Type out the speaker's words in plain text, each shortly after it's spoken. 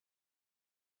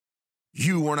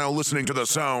You are now listening to the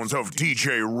sounds of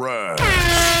DJ Rex.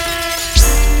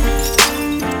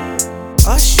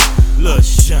 Usher, Lil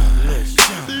Sean,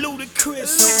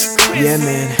 Ludacris. Yeah,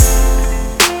 man.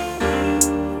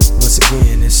 Once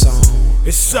again, this song.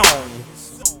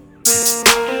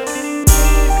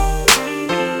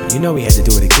 You know we had to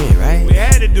do it again, right? We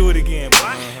had to do it again, boy.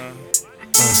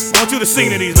 I want you to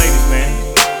sing to these ladies,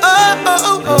 man.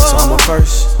 So I'm up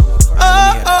first.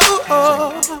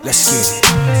 Let's get it.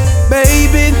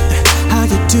 Baby, how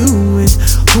you doing?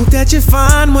 Hope that you're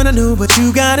fine. Wanna know what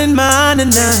you got in mind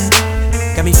tonight.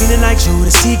 Got me feeling like Joe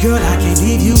to see, girl, I can't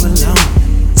leave you alone.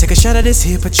 Take a shot of this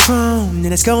here Patron,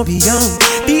 and it's gonna be on.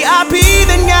 VIP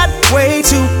then got way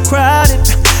too crowded.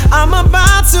 I'm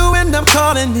about to end up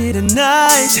calling it a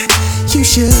night. You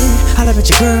should holler at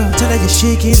your girl, tell her you're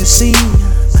shaking the scene.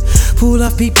 Pull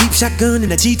off beep beep shotgun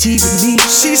in a GT with me.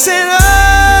 She said,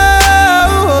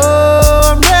 oh,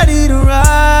 I'm ready to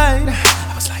ride.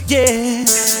 I was like, yeah.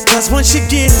 Cause once you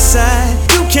get inside,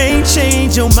 you can't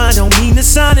change your mind. Don't mean to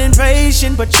sound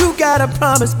impatient, but you gotta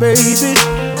promise, baby.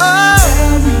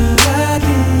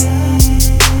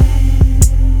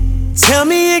 Tell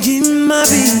me again, my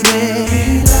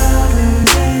baby.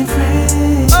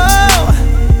 Oh,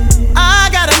 I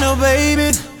gotta know,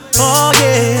 baby. Oh,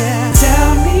 yeah.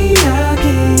 Tell me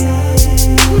again.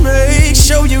 Make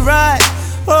sure you're right.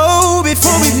 Oh,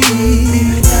 before we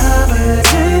leave.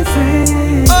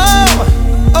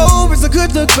 Oh, it's a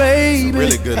good look, baby.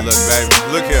 Really good look, baby.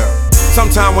 Look here.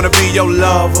 Sometime wanna be your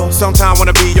lover, sometime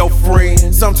wanna be your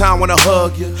friend, sometime wanna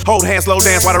hug you, hold hands, slow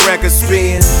dance while the record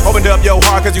spin. Opened up your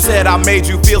heart cause you said I made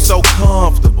you feel so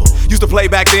comfortable. Used to play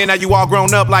back then, now you all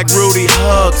grown up like Rudy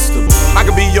Huxtable. I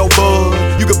could be your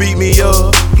bud, you could beat me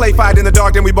up. Play fight in the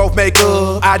dark, then we both make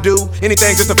up. I do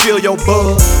anything just to feel your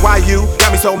buzz. Why you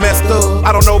got me so messed up?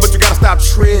 I don't know, but you gotta stop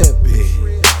tripping.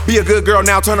 Be a good girl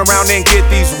now, turn around and get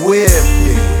these whipped.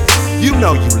 You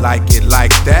know you like it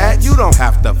like that. You don't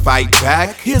have to fight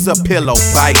back. Here's a pillow,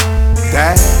 bite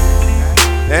that.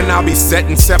 And I'll be set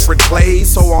in separate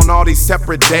plays, so on all these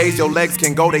separate days, your legs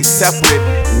can go they separate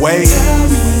ways.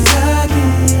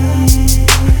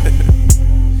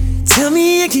 Tell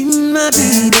me again, my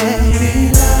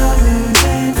baby.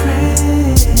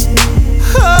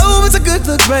 Oh, it's a good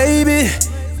look, baby.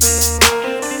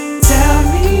 Tell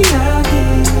me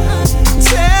again.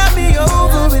 Tell me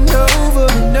over and over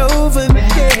and over again.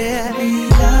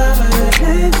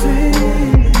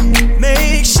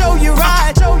 Make sure you're right.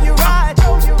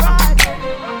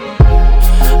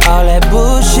 All that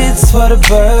bullshit's for the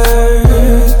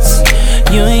birds.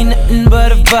 You ain't nothing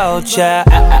but a vulture.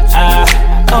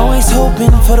 Always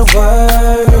hoping for the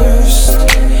worst,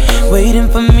 waiting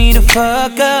for me to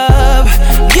fuck up.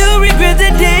 You regret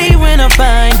the day when I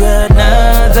find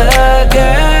another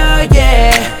girl,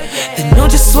 yeah. They know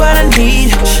just what I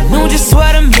need, she know just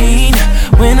what I mean.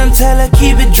 When I tell her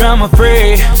keep it drama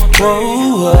free.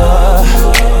 Whoa,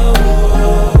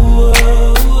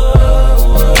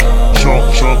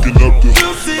 Chunking up the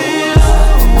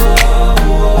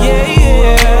yeah.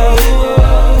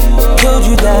 Told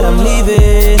you that I'm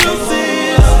leaving.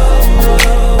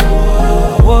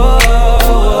 Whoa.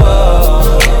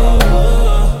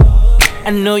 I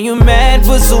know you're mad,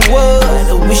 but so what?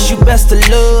 I wish you best of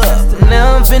luck.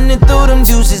 Now I'm finna throw them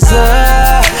deuces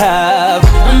up.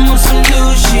 I'm on some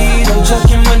new shit, I'm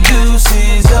chucking my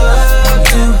deuces up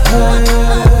to her.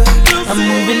 I'm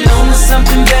moving on to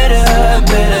something better.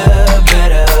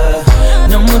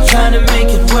 No more trying to make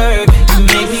it work. You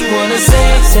make me wanna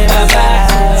say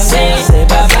bye-bye. Say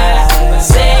bye-bye.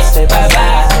 Say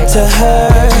bye-bye to her.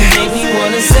 You make me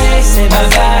wanna say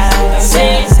bye-bye.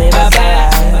 Say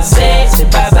bye-bye. Say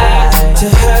bye-bye to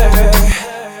her.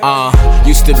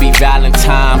 Used to be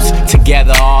Valentine's,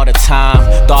 together all the time.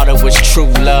 Thought it was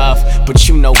true love, but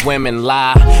you know women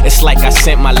lie. It's like I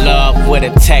sent my love with a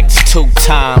text 2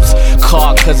 times.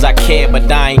 Called cause I care, but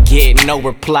I ain't getting no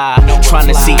reply. Trying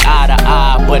to see eye to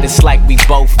eye, but it's like we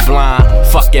both blind.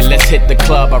 Fuck it, let's hit the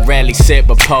club. I rarely sit,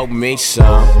 but poke me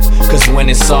some. Cause when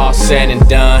it's all said and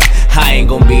done, I ain't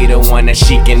gon' be the one that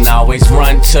she can always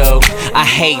run to. I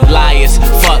hate liars,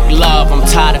 fuck love, I'm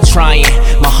tired of trying.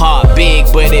 My heart big,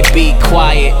 but it be quiet.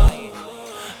 I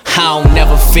don't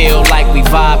never feel like we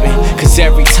vibing, cause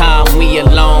every time we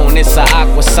alone, it's a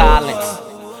awkward silence.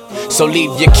 So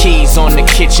leave your keys on the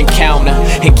kitchen counter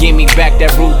and give me back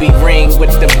that ruby ring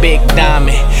with the big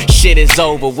diamond. Shit is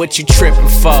over, what you tripping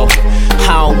for?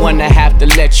 I don't wanna have to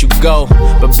let you go,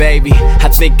 but baby, I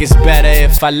think it's better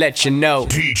if I let you know.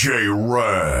 DJ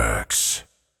Rex.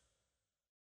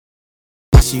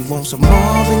 She wants some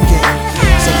Marvin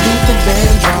Gaye, some Luther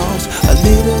Vandross, a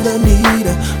little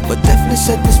Anita, but definitely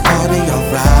set this party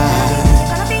alright.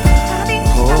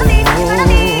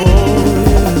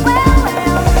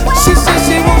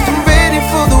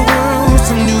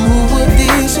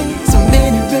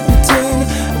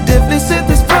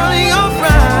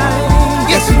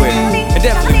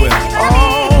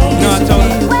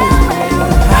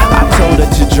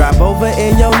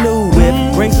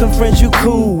 some friends you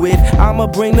cool with. I'ma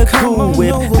bring the cool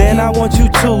whip. Then I want you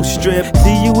to strip.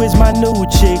 DU is my new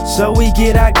chick, so we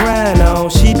get our grind on.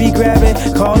 She be grabbing,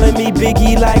 calling me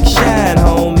Biggie like Shine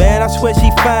Home. Man, I swear she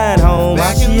fine home.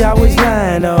 Why she always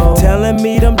lying on? Telling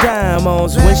me them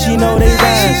diamonds when she know they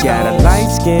rhyme. Got a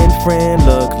light-skinned friend,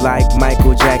 look like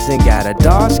Michael Jackson. Got a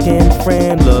dark-skinned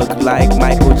friend, look like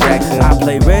Michael Jackson. I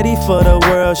play ready for the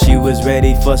world, she was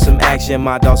ready for some action.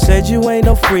 My dog said you ain't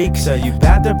no freak, so you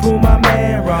bout to prove my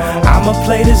man wrong. I'ma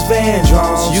play this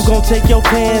Vandross, you gon' take your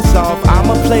pants off.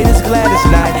 I'ma play this Gladys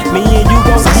Knight, me and you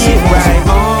gon' get right.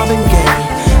 Marvin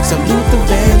Gaye, some Luther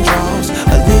Vandross,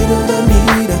 a little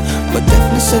Anita, but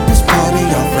definitely set this party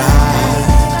alright.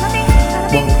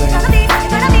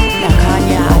 Now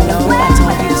Kanye, I know I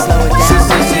told you to slow it down.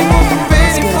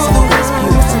 It's good as always,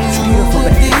 it's beautiful,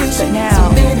 baby. But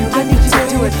now, I need you to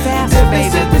do it faster,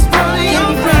 baby. Can you please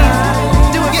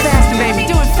do it faster, baby?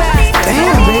 Do it faster.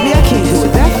 Damn, baby, I can't do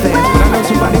it that fast, but I know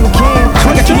somebody who can.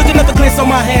 I got you looking at the glitz on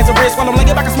my hands and wrists while I'm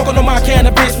laying back and smoking on my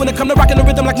cannabis. When it come to rocking the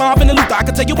rhythm like Marvin and Luther, I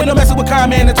can tell you ain't no messing with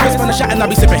Kanye and the twist. When the shot and I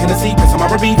be sipping Hennessy, piss on my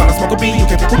R&B while I smoke a B. You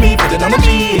can pick with me, put it on the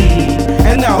G.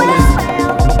 And now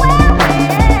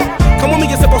come with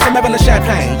me and sip on some Evan and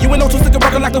champagne. You ain't no two sticker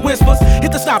rockin' like the whispers. Hit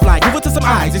the stoplight, move it to some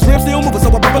eyes. These rims still moving, so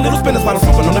I pop a little spinners while I'm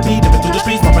smoking on the beat. Dipping through the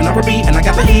streets, bumping up a beat, and I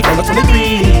got the heat on the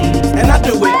 23. And I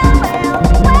do it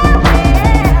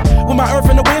with my earth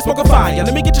and the wind, smoke a fire.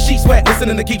 Let me get your sheets wet,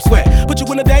 listening to Keep Sweat. Put you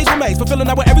in the days remains, fulfilling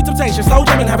out with every temptation. Slow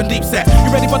jamming, having deep set.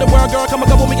 You ready for the world, girl? Come and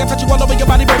go with me. I touch you all over your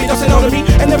body, baby. Don't say no to me.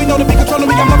 And every known to be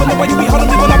controlling me. I'm loving the way you be holding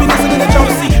me when I be listening to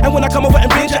Jodeci. And when I come over and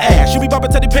bend your ass, you be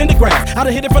bumping to the pentagram. I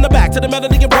done hit it from the back to the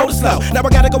melody and roll it slow. Now I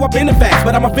gotta go up in the fast,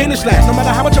 but I'ma finish last. No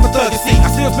matter how much of a thug you see,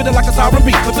 I still spit it like a sovereign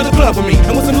beat. Come to the club with me.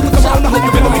 And when some music come on, I hope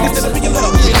you're feeling me. Instead of being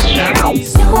love. You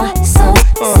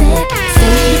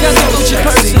got some Gucci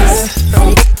purses.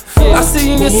 I see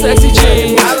you in your sexy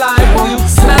jeans. I like you.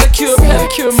 Manicure,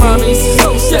 pedicure, mommy.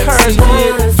 So sexy.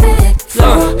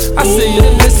 I see you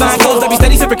in this Sign clothes, they be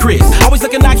steady sipping Chris. Always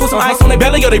looking nice with some ice on their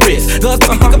belly or their wrist. Guns that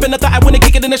be thick up in the thigh. When they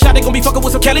kick it in the shot, they gon' be fucking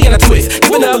with some Kelly and a twist.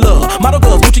 Giving up love, model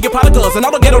girls, Gucci and Prada girls, and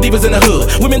all the ghetto divas in the hood.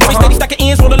 Women that be steady stacking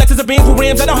ends, roll the Lexus and Benz with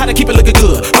rims. They know how to keep it looking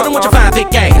good. Running with your fine thick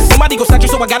ass. Somebody gon' snatch you,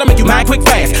 so I gotta make you mine quick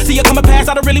fast. See you coming past,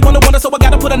 I don't really wonder, so I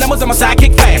gotta put the numbers on my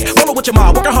sidekick fast. Rollin' with your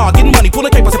mom, working hard, getting money,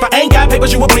 pulling papers. If I ain't got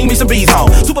papers, you will bring me some bees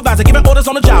home. Supervisor giving orders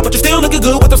on the job, but you still looking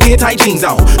good with those skin tight jeans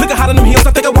on. Looking hot in them heels,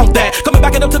 I think I want that. Coming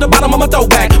back it up to the bottom of my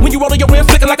throwback. When you rollin' your rims,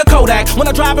 flicking like a Kodak. When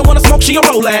I drive and wanna smoke, she a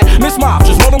roll at. Miss Mob,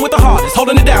 just rollin' with the hardest,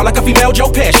 holding it down like a female Joe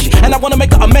Pesci. And I wanna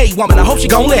make her a maid woman, I hope she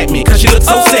gon' let me, cause she looks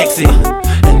so sexy.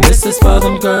 And this is for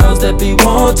them girls that be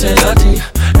wanting a D.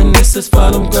 And this is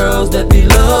for them girls that be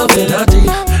loving a D.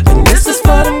 And this is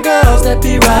for them girls that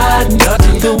be riding a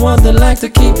D. The ones that like to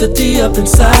keep the D up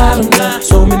inside them now.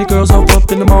 So many girls hop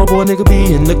up in the mall, boy, nigga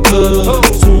be in the club.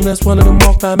 Soon as one of them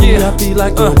walk by me, I be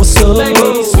like, oh, what's up?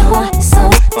 You're so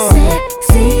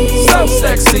sexy. So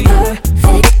sexy.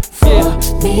 Perfect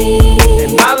for me.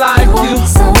 And I like you.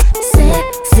 So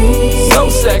sexy. So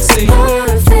sexy.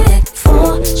 Perfect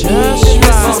for Just me.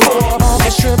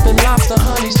 right. Shrimp and lobster,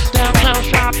 honeys. Downtown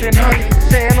shopping, honey.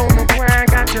 Stand on the ground,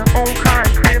 got your own car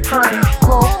and crib, honey.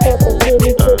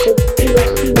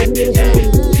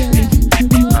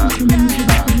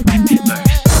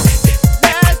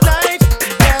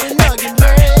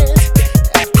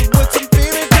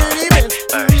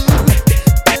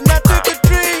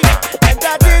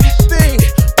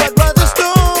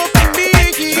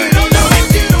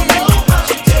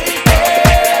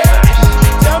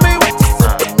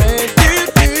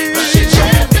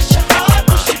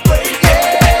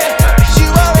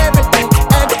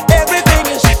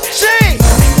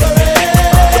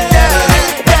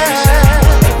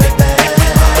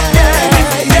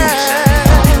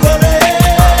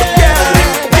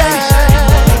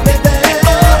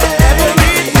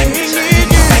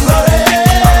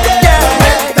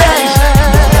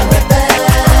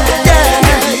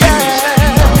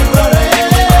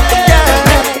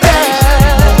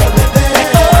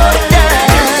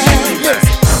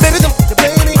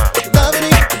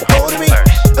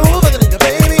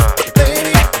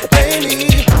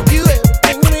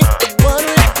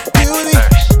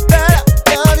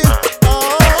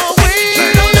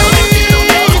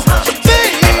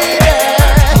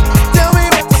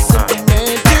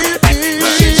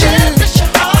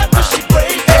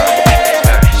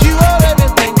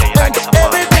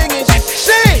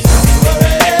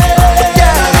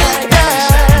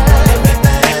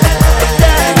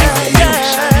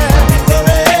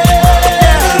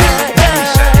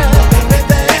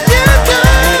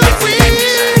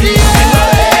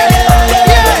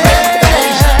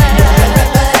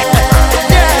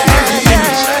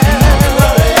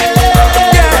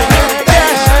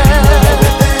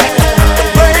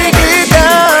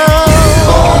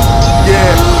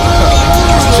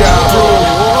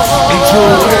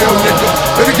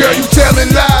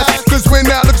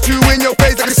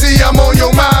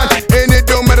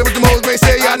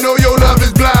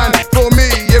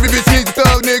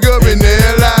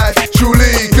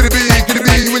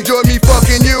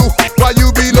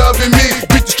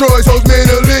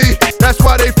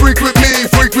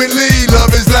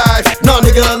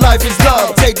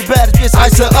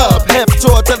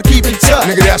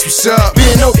 That's what's up.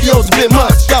 Being OVO's a bit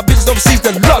much. Got bitches overseas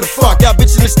that love to fuck. Got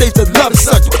bitches in the States that love to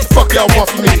suck. What the fuck y'all want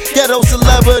from me? Ghetto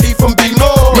celebrity from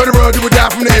B-More. Murderer, do or die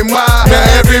from the NY. Now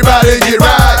everybody get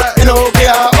right. In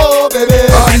OKIO, baby.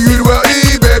 All you do well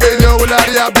E, baby. Know a lot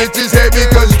of y'all bitches hate me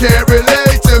cause you can't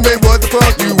relate to me. What the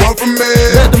fuck you want from me?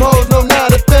 Let them hoes know not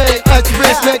a thing. Act your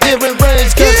wrist, not giving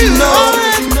range. Cause you know.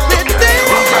 Even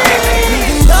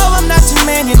though I'm not your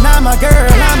man, you're not my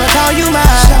girl, I'ma call you my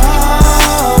shorty.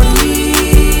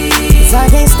 Cause I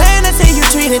can't stand to see you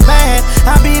treated bad.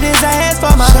 I beat his ass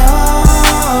for my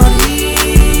shorty.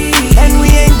 And we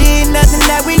ain't did nothing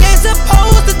that we ain't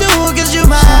supposed to do. Cause you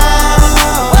my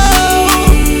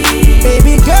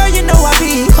baby girl, you know I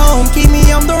be home. Keep me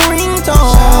on the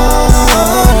ringtone.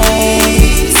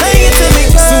 Sing it to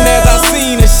me, girl. Soon as I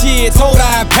seen her shit, told her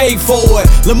I'd pay for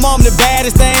it. Lil' mom the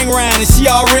baddest thing round and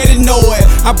she already know it.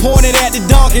 I pointed at the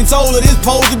dunk and told her this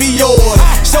supposed to be yours.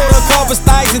 Showed her a couple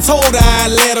stacks and told her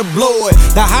I'd let her blow it.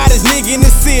 The hottest nigga in the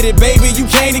city, baby, you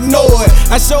can't ignore it.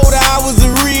 I showed her I was a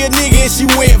real nigga and she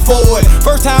went for it.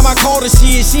 First time I called her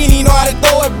shit, she didn't even know how to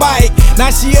throw it bike. Now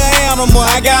she an animal,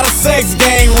 I got a sex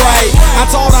game right. I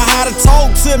taught her how to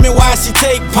talk to me while she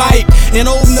take pipe. And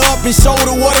open up and showed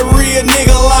her what a real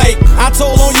nigga like. I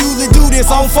told her don't usually do this,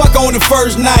 I don't fuck on the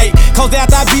first night. Cause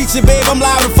after I beat you, babe, I'm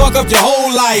liable to fuck up your whole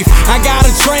life. I got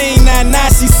a train now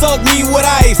she suck me with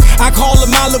ice. I call her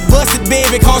my little busted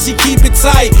baby cause she keep it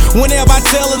tight. Whenever I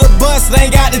tell her to bust, I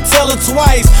ain't got to tell her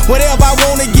twice. Whenever I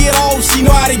wanna get off, she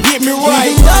know how to get me right.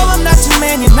 Even though I'm not your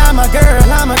man, you're not my girl,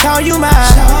 I'ma call you my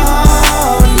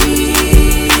shorty.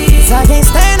 Cause I can't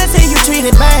stand to see you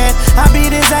treated bad. I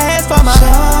beat his ass for my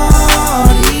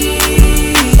shorty.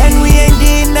 And we ain't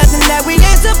did nothing that we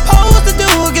ain't supposed to do.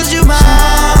 Cause you my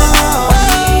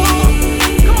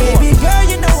baby girl,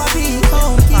 you know I be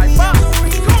home. Keep me on the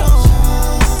ringtone.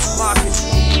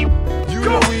 You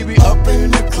know we be up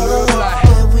in the club like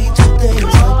when we do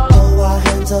things, throw our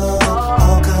hands up,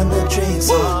 all kind of drinks,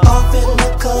 off in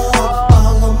the cup,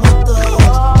 all of my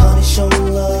thugs, honey show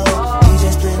love, he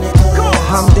just been it up.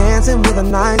 I'm dancing with a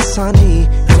nice honey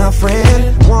and a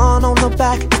friend. One on the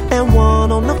back and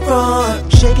one on the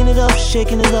front. Shaking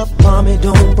it up, mommy,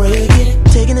 don't break it.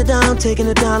 Taking it down,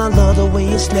 I love the way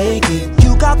you snake it.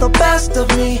 You got the best of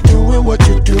me, doing what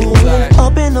you're doing.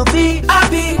 Up in the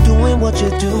VIP, doing what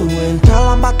you're doing. Girl,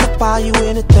 I'm about to buy you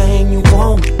anything you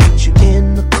want. Put you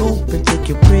in the coupe and take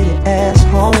your pretty ass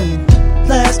home.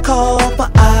 Last call for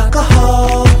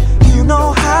alcohol. You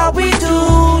know how we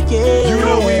do, yeah. You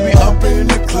know we be up in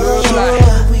the club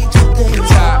like we do things,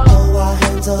 throw our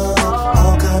hands up,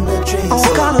 all kind of drinks, up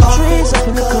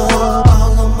in the club.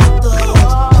 all of my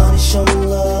thugs, honey show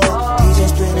love, he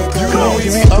just been it you know we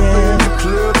be up in the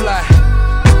club like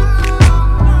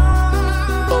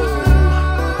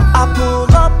I pull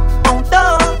up on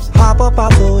dubs, hop up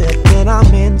out the whip, and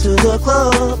I'm into the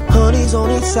club. Honey's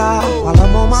on each side while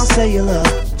I'm on my cellular.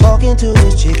 Talking to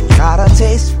this chick who got a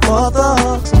taste for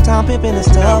thugs. Sometimes pimping and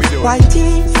stuff. White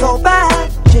tee, so bad.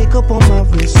 Jacob on my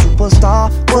wrist, superstar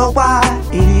worldwide.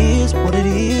 It is what it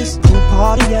is. Pool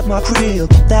party at my crib.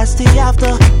 That's the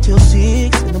after till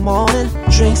 6 in the morning.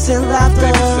 Drinks and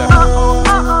laughter.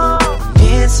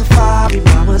 In Safari,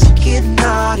 mama's getting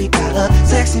naughty. Got a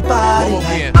sexy body.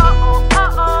 Like,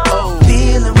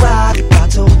 feeling rowdy,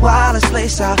 about to wildest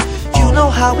place out. You know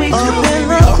how we do in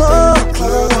the club.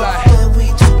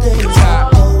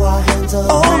 throw our hands up,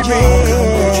 all kind of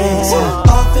drinks,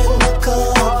 off in the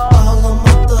cup,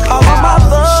 all of my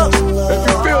thugs, if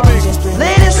you feel me,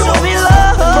 ladies show me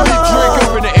love. throw your drink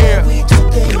up in the air.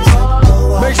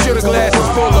 Make sure the glass is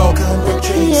full of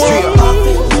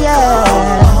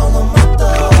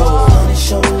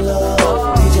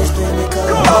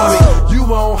You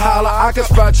won't holler, I can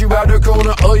spot you out the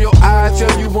corner of your eye.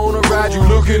 Tell you wanna ride, you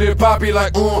looking at Poppy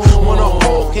like, wanna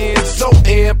hold hands, so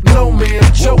amp, no man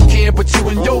choking, but you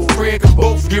and your friend can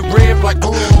both get ramped like,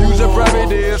 use a private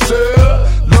dancer.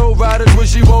 Low riders when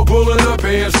she won't pull it up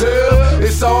and sell.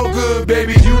 It's all good,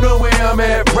 baby, you know where I'm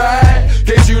at, right?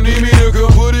 Case you need me to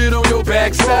come put it on your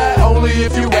backside, only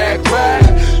if you act right.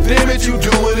 Damn it, you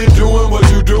doing it, doing what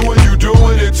you doing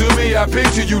it to me. I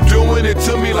picture you doing it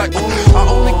to me like, I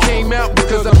only came out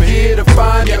because I'm here to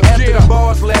find you. After the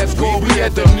boss last call, we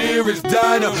at the nearest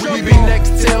diner. We be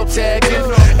next tail tagging,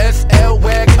 SL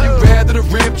wagon. You rather the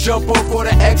rim jump off for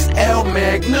the XL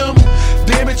Magnum.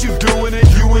 Damn it, you doing it,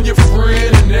 you and your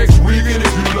friend. And next weekend,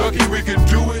 if you lucky, we can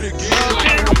do it again.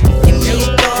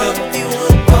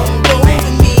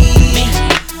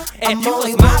 And you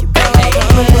was my baby.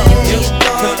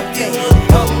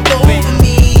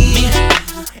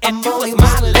 And you was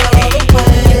my lady.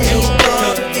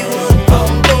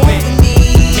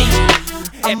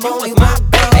 And you was my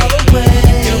baby.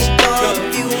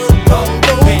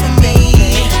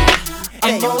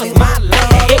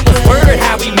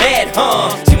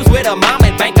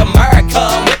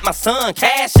 my son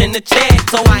cash in the check.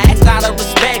 So I asked out of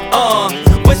respect,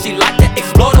 would she like to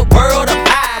explore the world of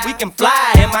high? We can fly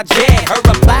in my jet. Her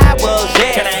reply was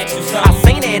yes. Can I ask you something? I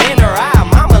seen it in her eye.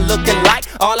 Mama looking like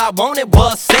all I wanted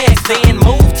was sex. Then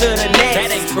move to the next.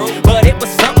 That ain't true. But it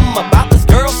was something about this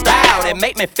girl's style that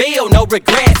made me feel no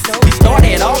regrets. We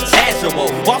started off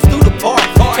casual, walked through the park,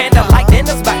 candlelight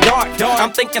dinners by dark.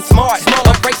 I'm thinking smart,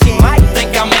 afraid she might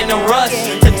think I'm in a rush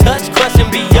to touch, crush,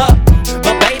 and be up.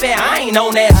 But baby, I ain't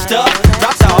on that stuff.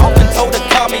 Dropped her off and told her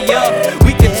call me up.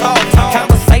 We can talk,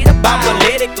 conversate about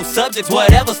political subjects,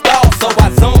 whatever stalled. So I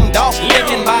zoomed off,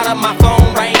 thinking about her, my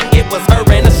phone rang. It was her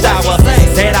in the shower.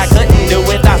 Said I couldn't do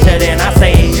without her, then I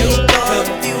said you could,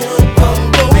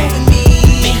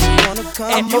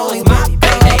 and you was my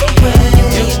baby.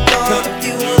 You could,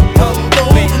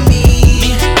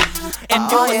 and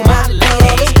you was my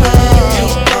lady. You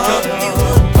could,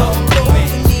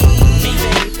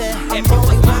 and you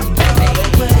was my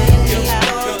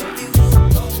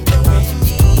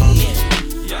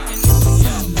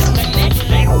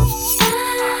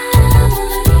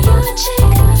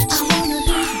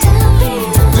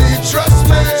Do you trust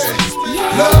me?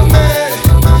 Love me?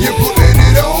 You're putting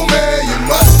it on me. You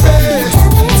must be.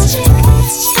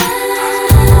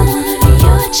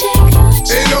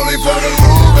 Ain't only for the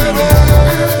rule, baby.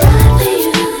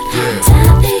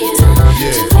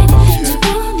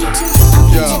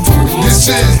 This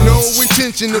is no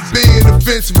intention of being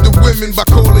offensive to women by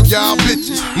calling y'all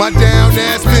bitches. My down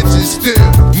ass bitches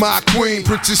still my queen.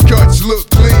 Princess cuts look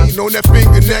clean on that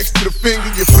finger next to the finger.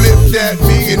 You flip that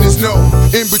me and there's no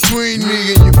in between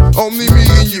me and you. Only me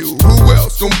and you. Who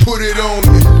else gon' put it on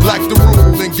me? Like the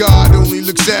rule, and God only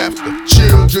looks after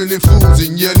children and fools,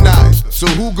 and you're not. So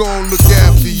who gon' look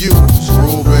after you?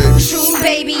 True baby. True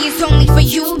baby, it's only for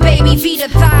you, baby. Feet or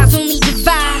thighs only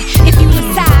divide if you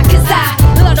inside, cause I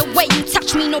love the way you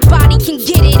touch me, nobody can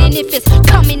get it. And if it's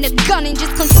coming to gunning,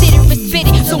 just consider it spit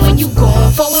it. So when you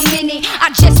gone for a minute, I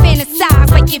just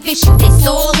fantasize like if it's you, there's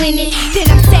all in it. Then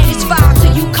I'm satisfied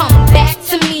till you come back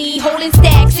to me, holding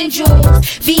stacks and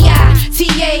jewels,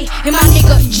 V-I-T-A, and my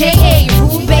nigga J.A.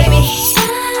 Rude baby.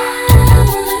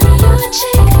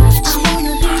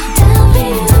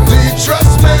 Do you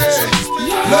trust me?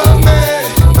 Love me?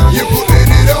 You're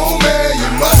putting it on me. You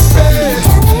must be.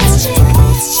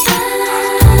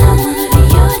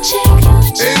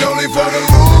 Ain't only for the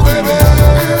rule, baby.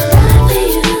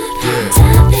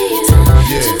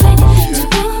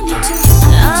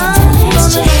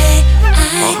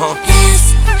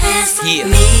 Yeah.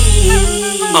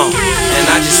 And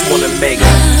I just wanna make it.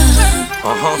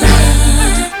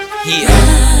 Yeah.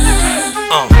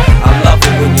 I love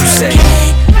it when you say.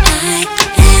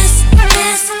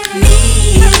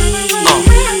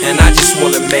 And I just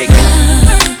wanna make it.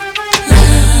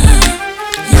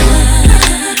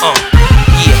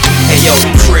 Hey yo,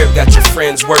 the crib got your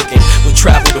friends working. We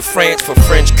traveled to France for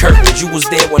French curtains. You was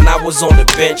there when I was on the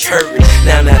bench hurting.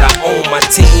 Now that I own my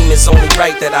team, it's only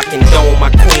right that I condone my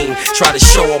queen. Try to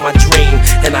show her my dream,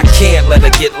 and I can't let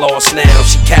her get lost now.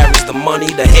 She carries the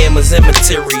money, the hammers, and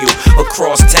material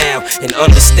across town. And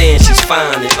understand she's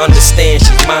fine, and understand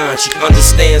she's mine. She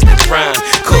understands the grind,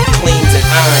 cook, cleans, and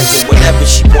irons. And whatever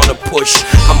she wanna push,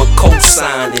 I'ma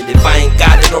co-sign it. If I ain't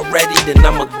got it already, then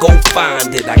I'ma go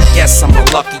find it. I guess I'm a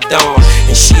lucky Dawn,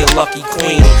 and she a lucky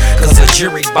queen. Cause her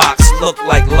jewelry box look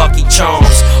like Lucky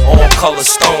Charms, all color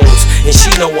stones. And she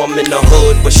know I'm in the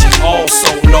hood, but she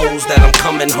also knows that I'm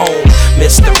coming home.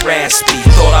 Mr. Raspy,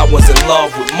 thought I was in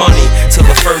love with money till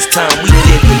the first time we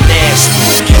did the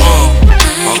nasty.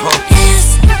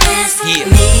 Yeah.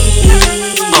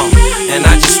 And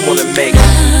I just wanna make it.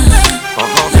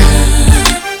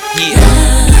 Yeah.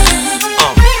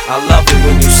 I love it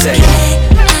when you say.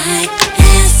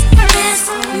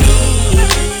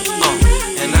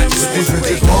 These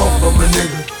bitches want from a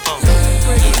nigga.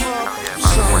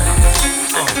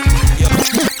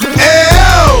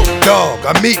 Dog,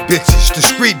 I meet bitches,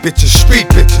 discreet bitches, street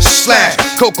bitches, slash,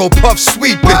 Cocoa Puff,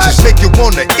 sweet bitches, make you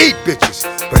wanna eat bitches,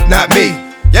 but not me.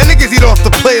 Y'all niggas eat off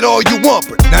the plate all you want,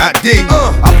 but not D.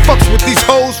 I fucks with these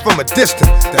hoes from a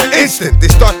distance. The instant they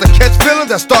start to catch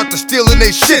feelings, I start to stealing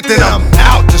they shit. Then I'm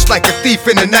out just like a thief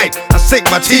in the night. I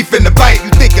sink my teeth in the bite.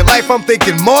 You thinking life, I'm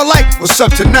thinking more like what's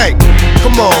up tonight.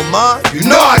 Come on, ma, you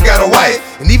know I got a wife.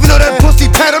 And even though that pussy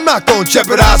tight, I'm not gonna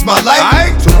jeopardize my life.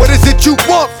 So what is it you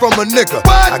want from a nigga?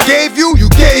 I gave you,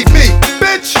 you gave me.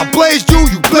 Bitch, I blazed you,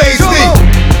 you blazed me.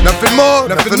 Nothing more,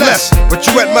 nothing less. But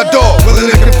you at my door,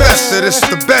 willing to confess that it's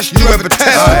the best you ever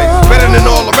test. Better than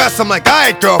all the rest. I'm like,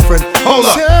 alright, girlfriend, hold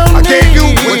up. I gave you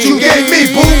what you gave me,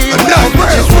 boo. Enough.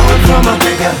 Just want from a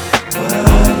nigga.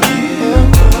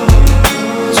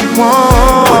 What you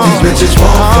want? bitches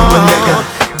want from a nigga?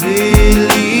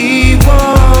 Really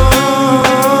want.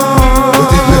 What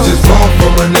these bitches want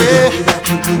from a nigga?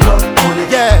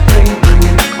 Yeah.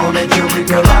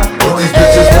 What these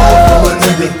bitches want from a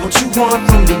nigga? What you want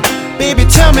from me? Baby,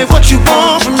 tell me what you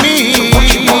want from me.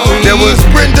 There was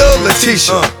Brenda,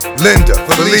 Leticia, Linda,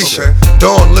 Felicia,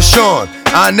 Dawn, LaShawn,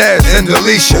 Inez, and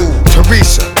Alicia,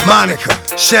 Teresa, Monica,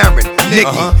 Sharon,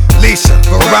 Nikki, Lisa,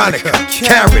 Veronica,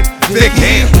 Karen,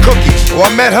 Vicky, Cookies. Oh,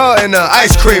 I met her in the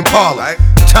ice cream parlor.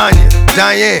 Tanya,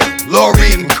 Diane,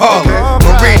 Lori, and Carla,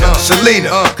 Marina,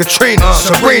 Selena, Katrina,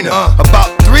 Sabrina. About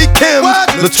 3 Kims,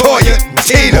 LaToya, and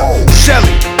Tina,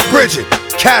 Shelly, Bridget,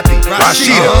 Kathy,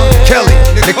 Rashida, Kelly,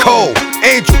 Nicole,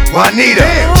 Angel, Juanita,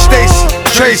 Stacy,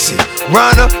 Tracy,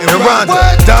 Rhonda, and Rhonda,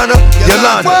 Donna,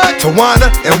 Yolanda,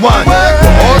 Tawana, and Wanda.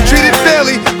 We're all treated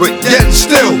fairly, but yet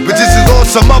still bitches is on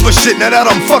some other shit now that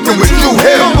I'm fucking with Drew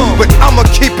Hill. But I'ma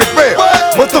keep it real.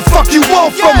 What the fuck you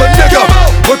want from a nigga?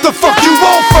 What the fuck you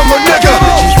want from a nigga?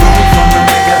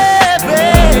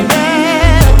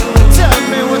 Tell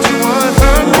me what you want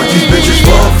from me. What these bitches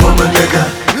want from a nigga?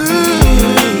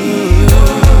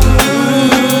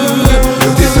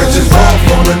 What these bitches want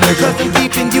from a nigga? Cause I'm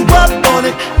keeping you up on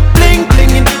it. Bling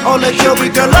blinging, all that jewelry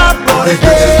girl up on it.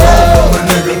 What these bitches want from a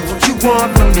nigga? What you want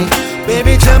from me?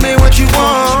 Baby, tell me what you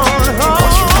want.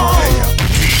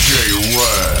 DJ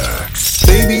Rex.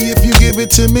 Baby, if you give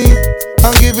it to me,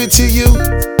 I'll give it to you.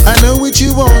 I know what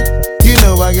you want, you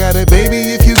know I got it. Baby,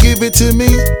 if you give it to me,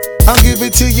 I'll give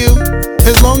it to you.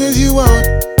 As long as you want,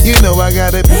 you know I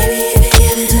got it. Baby, if you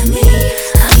give it to me,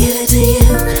 I'll give it to you.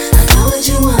 I know what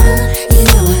you want, you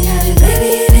know I got it. Baby,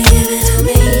 if you give it to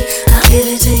me, I'll give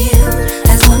it to you.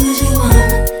 As long as you want,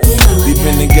 you know I got it. We've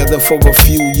been together for a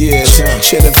few years,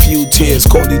 shed a few tears,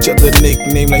 called each other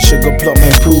nicknames like Sugar Plum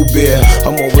and Pooh Bear.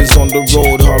 I'm always on the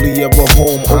road, hardly ever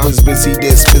home. Always busy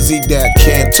this, busy that,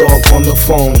 can't talk on the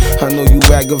phone. I know you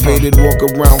aggravated, walk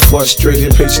around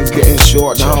frustrated, patience getting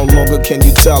short. Now how longer can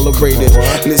you tolerate it?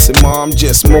 Listen, ma, I'm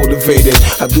just motivated.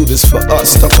 I do this for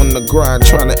us, stuck on the grind,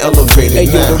 trying to elevate it. Hey,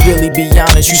 yo, to really be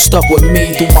honest, you stuck with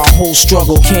me through my whole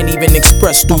struggle. Can't even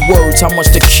express through words how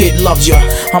much the kid loves you.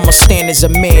 I'ma stand as a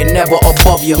man, never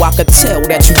above you. I could tell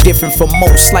that you different from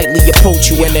most, slightly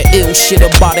approach you. And the ill shit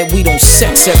about it, we don't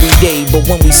sex every day, but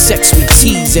when we sex, we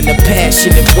tease in a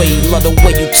passionate way. Love the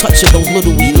way you touch it, those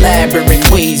little elaborate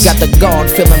ways. Got the guard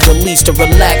feeling released to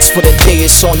relax for the day.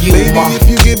 It's on you, Baby, ma. if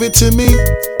you give it to me,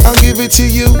 I'll give it to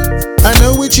you. I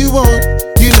know what you want,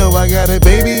 you know I got it.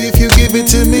 Baby, if you give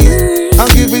it to me, I'll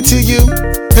give it to you.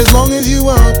 As long as you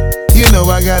want, you know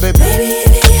I got it. Baby,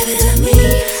 if you give it to me,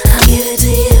 I'll give it to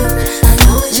you. I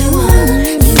know what you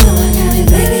want, you know I got it.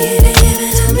 Baby, if you give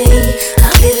it to me,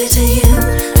 I'll give it to you.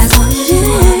 As long as you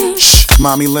want. Shh,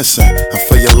 mommy, listen. I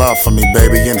feel your love for me,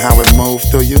 baby, and how it moved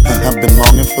through you. I've been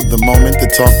longing for the moment to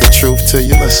talk the truth to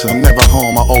you. Listen, I'm never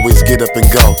home, I always get up and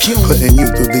go. Putting you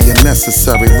through the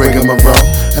unnecessary rigmarole.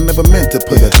 I never meant to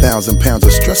put 1,000 pounds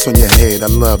of stress on your head. I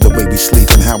love the way we sleep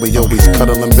and how we always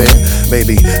cuddle in bed.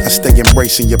 Baby, I stay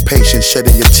embracing your patience,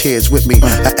 shedding your tears with me.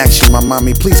 I ask you, my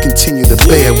mommy, please continue to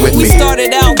bear with me. We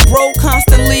started out broke,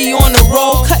 constantly on the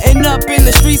road, cutting up in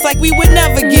the streets like we would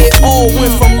never get old.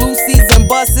 Went from Lucy's and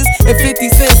buses and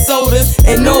 50-cent sodas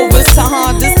and Novas to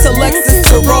Hondas to Lexus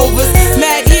to Rovers.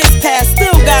 Mad years past,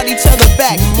 still got each other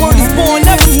back. Word is born,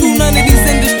 never screw none of these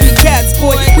industry cats,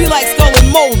 boy. We like Skull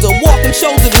and Molder, walking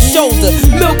shoulder to shoulder,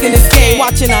 milking this game,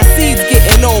 watching our seeds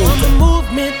getting older.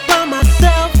 Movement by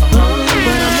myself, but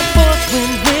I'm a force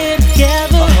when we're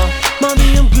together.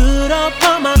 Mommy, I'm good all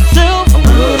by myself,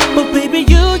 but baby,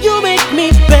 you make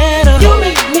me better. You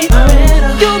make me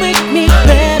better. You make me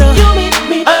better. You make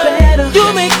me better.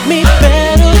 You make me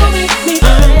better. You make me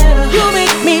better. You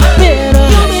make me better.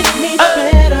 You make me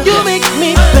better. You make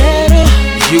me better.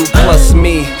 You plus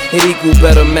me, it equal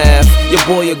better math. Your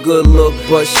boy a good look,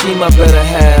 but she my better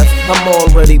half. I'm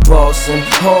already bossing,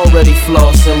 already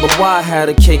flossing, but why have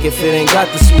a cake if it ain't got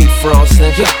the sweet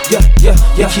frosting? Yeah,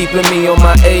 you're keeping me on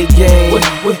my A game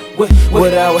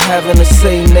without having to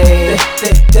say name.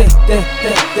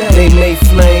 They may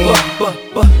flame,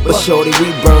 but shorty,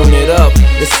 we burn it up.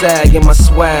 The sag in my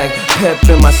swag, pep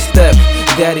in my step.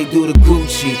 Daddy do the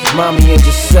Gucci, mommy in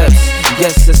Giuseppe's.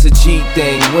 Guess it's a G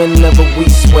thing, whenever we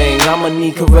swing. I'ma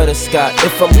need Coretta Scott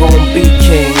if I'm gonna be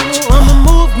king. I'm a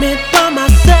movement by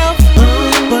myself,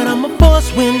 but I'm a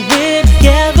force when we're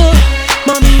together.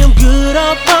 Mommy, I'm good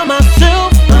all by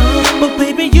myself, but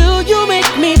baby, you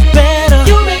make me better.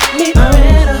 You make me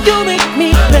better. You make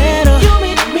me better. You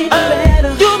make me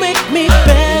better. You make me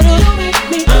better. You make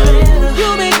me better. You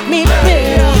make me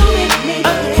better.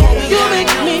 You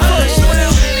make me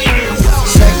better.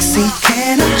 Sexy,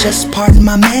 can I just pardon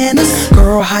my manners.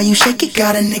 Girl, how you shake it,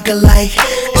 got a nigga like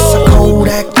it's a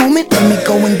Kodak moment, let me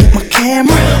go and get my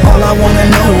camera. All I wanna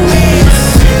know is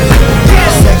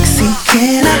sexy,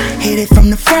 can I hit it from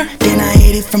the front, then I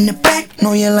hit it from the back?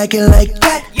 Know you like it like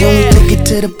that. Then we take it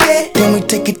to the bed, then we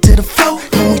take it to the floor.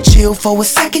 Then we chill for a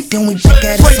second, then we back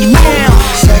at it some more.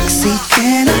 Sexy,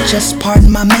 can I just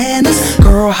pardon my manners?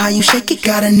 Girl, how you shake it,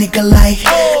 got a nigga like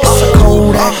it's a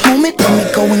Kodak moment, let me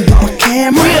go and get my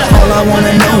camera. All I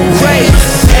wanna know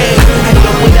is hey,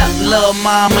 what up, lil'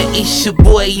 mama? It's your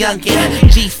boy Youngin.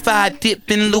 G5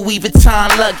 dipping Louis Vuitton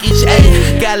luggage.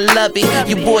 Ayy, gotta love it.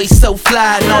 Your boy so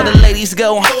fly, and all the ladies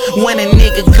go when a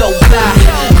nigga go by.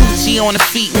 Gucci on the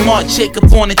feet, Marc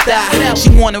Jacob on the thigh. She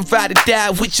wanna ride or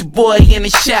die with your boy in the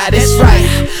shot. That's right.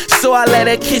 So I let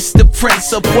her kiss the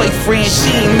prince, her boyfriend.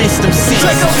 She ain't missed him since.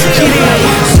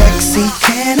 sexy,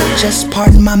 can I just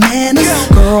pardon my manners?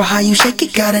 Girl, how you shake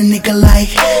it, got a nigga like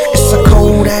it's a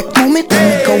Kodak moment, let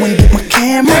me go and get my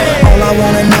camera. All I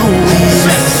wanna know is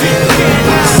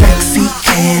sexy,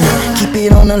 can I keep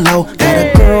it on the low? Got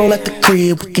a girl at the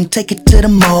crib, we can take it to the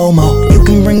Momo. You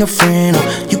can bring a friend or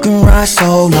you can ride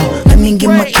solo. Let me get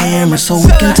my camera so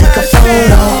we can take a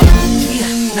photo.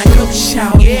 Now go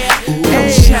shout it, go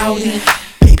shout it.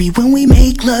 Baby, when we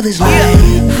make love is like I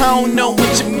don't know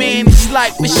what your man is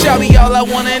like, but shawty, all I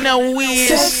wanna know is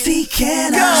sexy,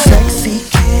 can I? Sexy,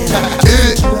 can I?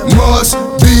 It must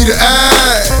be the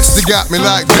ass that got me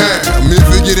like damn. If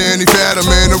it get any fatter,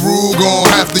 man, the rule gon'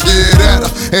 have to get at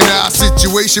her, and our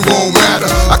situation won't matter.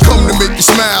 I come to make you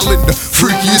smile in the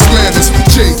freakiest manners.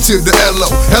 J to the L-O,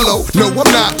 hello. No, I'm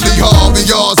not Lee Harvey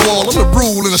Oswald. I'm the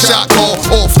rule in a shot call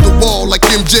off the wall like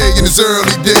MJ in his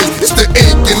early days. It's the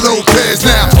Ink and Lopez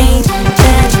now. Ain't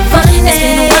that funny? It's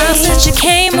been a while since you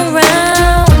came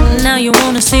around. Now you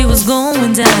wanna see what's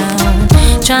going down.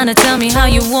 Trying to tell me how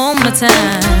you want my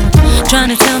time. Trying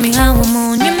to tell me how I'm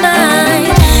on your mind.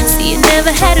 See, it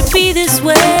never had to be this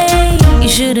way. You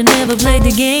should've never played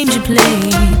the games you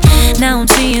played. Now I'm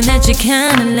seeing that you're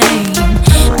kinda lame,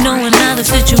 knowing how the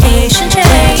situation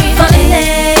changed. Funny,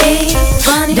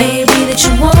 baby, that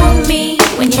you want me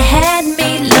when you had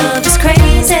me. Love is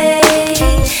crazy.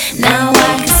 Now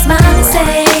I can smile and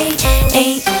say,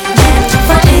 ain't that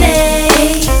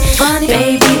funny? Funny,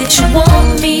 baby, that you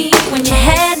want me when you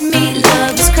had me.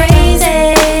 Love is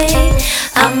crazy.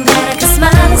 I'm glad I can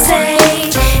smile and say,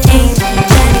 ain't that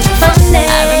funny? I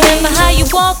remember how you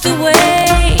walked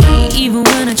away, even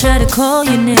when I tried to call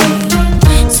your name.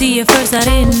 See, at first I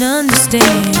didn't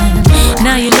understand.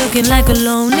 Now you're looking like a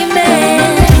lonely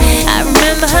man. I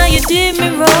remember how you did me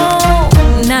wrong.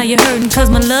 Now you're hurting cause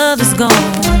my love is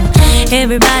gone.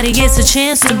 Everybody gets a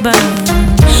chance to burn.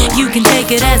 You can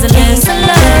take it as a lesson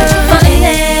learned.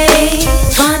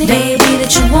 Funny, baby,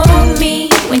 that you want me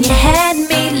when you had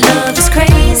me. Love is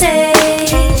crazy.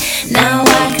 Now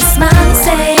I can smile and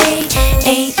say,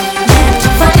 ain't that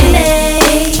funny?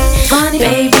 Funny,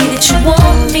 baby, that you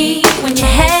want me when you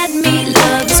had me.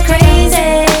 Love is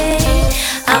crazy.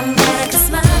 I'm glad I can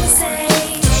smile and say,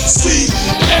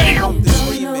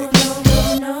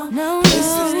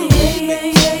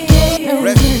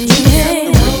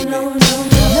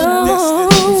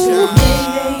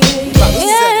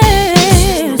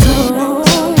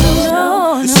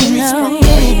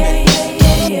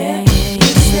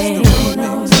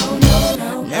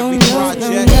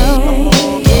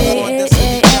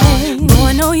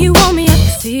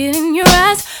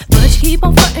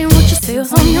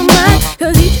 on your mind,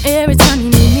 cause each every time you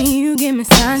need me, you give me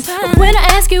signs. But when I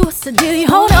ask you what's the deal, you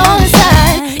hold on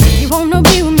inside. If you wanna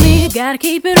be with me, you gotta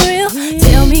keep it real.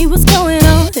 Tell me what's going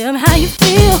on, tell me how you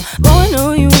feel. Boy, I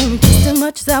know you want me just as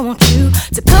much as I want you.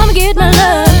 So come and get my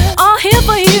love, all here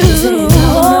for you.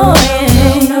 Oh,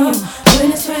 yeah.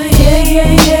 When it's right,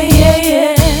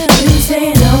 yeah. When you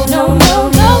say no.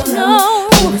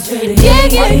 When it's ready, yeah.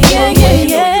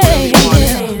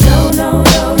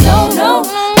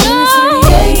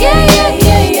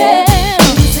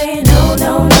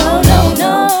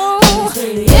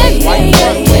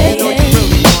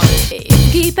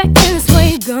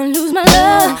 Gonna lose my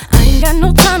love. I ain't got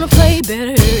no time to play. Better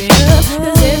hurry up.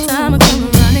 Cause every time I come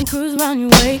around and cruise around your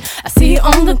way, I see you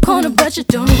on the corner, but you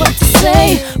don't know what to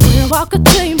say. When I walk up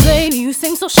to you, baby, you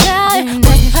seem so shy.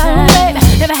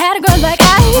 Never had a girl like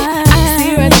I can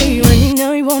see right through you, and you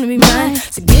know you wanna be mine.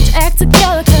 So get your act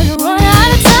together, cause you're running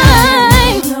out of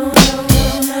time.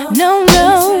 No.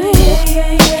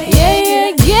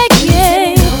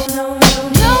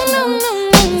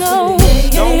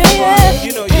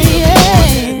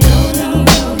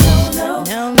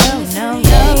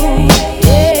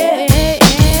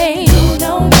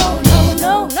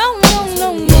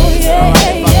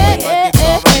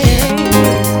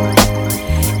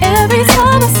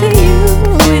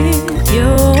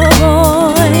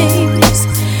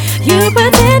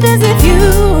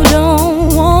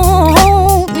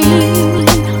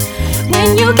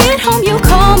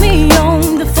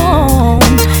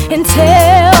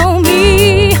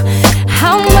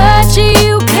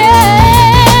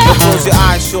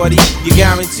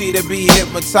 to be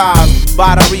hypnotized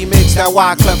by the remix that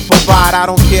Wyclef provide. I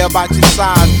don't care about your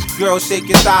size, girl, shake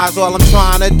your thighs. All I'm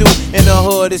trying to do in the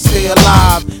hood is stay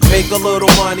alive. Make a little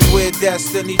money with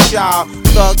Destiny Child.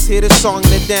 Thugs hear the song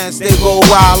and dance, they go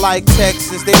wild like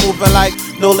Texas. They moving like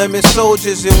No Limit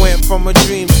Soldiers. It went from a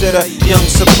dream to the Young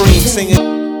Supreme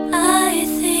singing. I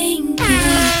think the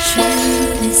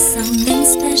truth is something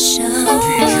special.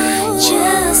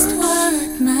 Just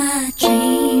what my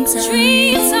dreams are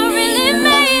really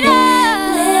made of.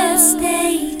 Let's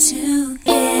stay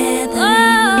together,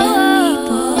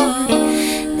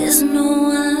 boy. There's no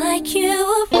one like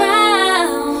you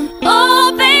around.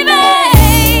 Oh, baby.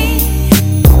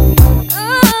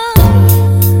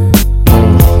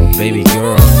 Baby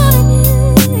girl.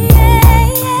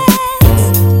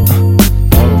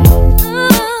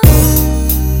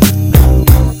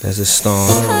 There's a storm.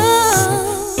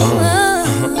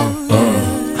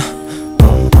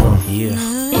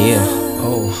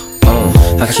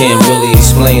 I can't really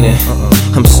explain it.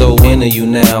 I'm so into you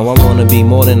now. I wanna be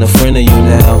more than a friend of you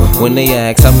now. When they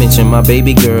ask, I mention my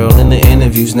baby girl in the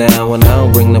interviews now. And I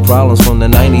don't bring the problems from the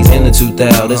 90s and the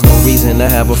 2000s. There's no reason to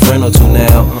have a friend or two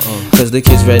now. Cause the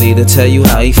kid's ready to tell you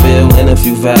how he feel in a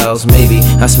few vows. Maybe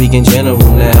I speak in general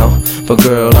now. But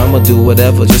girl, I'ma do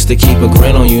whatever just to keep a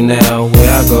grin on you now.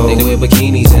 Where I go, they wear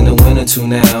bikinis in the winter too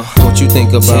now. What you think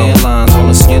about tan lines on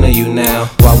the skin of you now?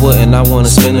 Why wouldn't I wanna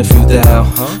spend a few thou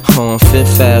on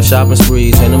Fifth Ave shopping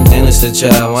sprees and them dinners to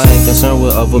chow? I ain't concerned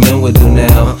what other men would do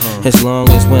now. As long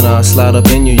as when I slide up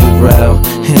in you, you growl.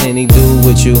 And any dude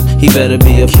with you, he better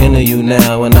be a kin of you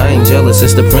now. And I ain't jealous,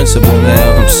 it's the principle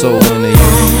now. I'm so into you.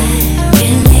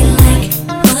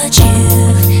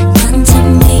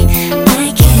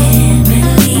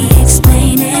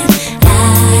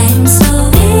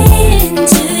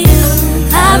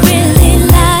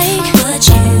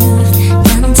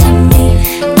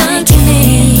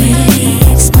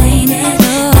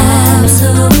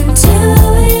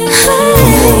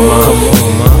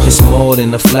 In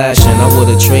the flashing, I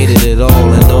would've traded it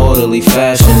all in orderly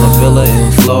fashion. A villa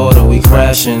in Florida, we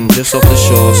crashing just off the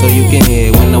shore, so you can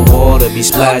hear when the water be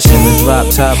splashing. The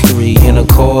drop top 3 in a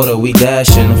quarter, we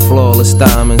dashing. The flawless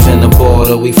diamonds in the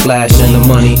border, we flashing. The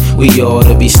money we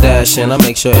oughta be stashing. I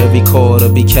make sure every quarter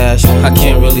be cashing. I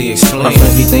can't really explain. My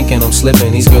friends be thinking I'm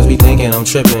slipping, these girls be thinking I'm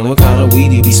tripping. What kind of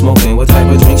weed you be smoking? What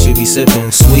type of drinks you be sipping?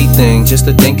 Sweet thing, just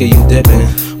to think of you dipping.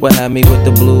 What had me with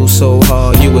the blues so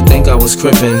hard, you would think I was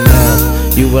crippin'. Now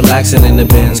you relaxing in the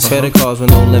bins, credit cards with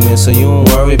no limits, so you don't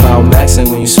worry about maxing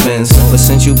when you spend. But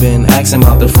since you been asking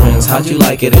about the friends, how'd you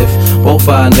like it if both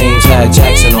our names had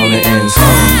Jackson on the ends?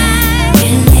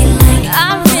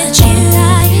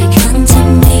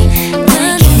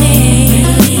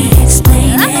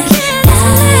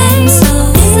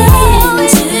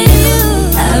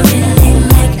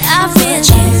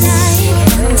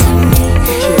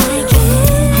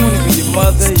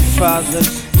 Father,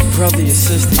 brother, your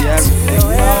sister, your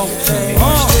everything, you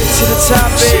know? Straight to the top,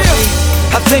 baby.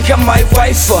 I think I might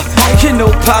wife her. You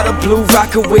know, powder blue,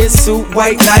 rocker with suit,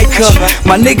 white Nike.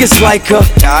 My niggas like her.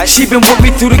 She been with me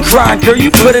through the grind, girl.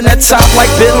 You put in that time like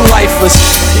bitter lifers.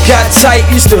 Got tight,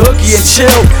 used to hooky and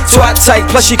chill. Twat tight,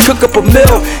 plus she cook up a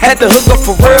meal. Had to hook up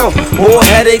for real. More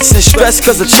headaches and stress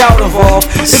cause of child involved.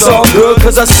 It's all good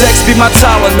cause our sex be my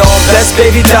Tylenol. Best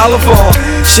baby dollar of all.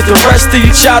 Shit, the rest of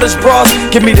you childish bras,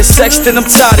 give me the sex, then I'm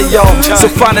tired of y'all. So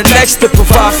find the next to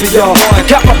provide for y'all. I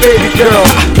got my baby girl,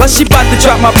 plus she bout to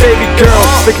drop my baby girl.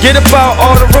 Forget about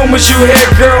all the rumors you hear,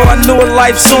 girl. I knew a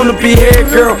life soon to be here,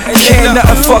 girl. Can't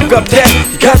nothing fuck up that,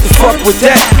 you got to fuck with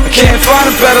that. I can't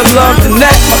find a better love than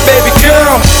that, my baby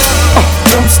girl.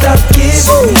 Don't stop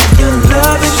giving me your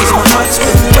loving, cause my heart's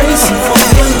been racing for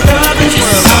your loving.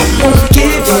 I won't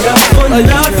give it up for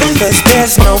nothing, cause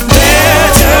there's no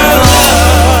better love.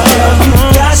 You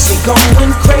got me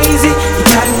going crazy, you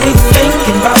got me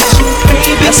thinking about you,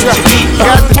 baby. That's right, you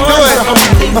got to do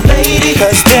it, lady,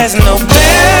 cause there's no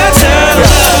better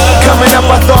love. Coming up,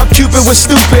 I thought Cupid was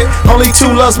stupid. Only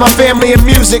two loves, my family and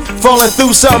music. Falling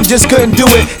through something, just couldn't do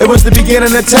it. It was the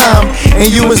beginning of time,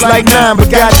 and you was like 9, but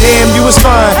goddamn, you was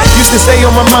fine. Used to stay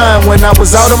on my mind when I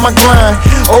was out on my grind.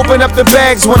 Open up the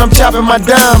bags when I'm chopping my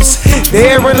dimes.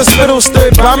 There in the spittle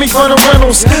stood by me for the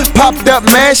rentals. Popped up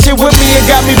mad shit with me and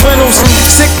got me rentals.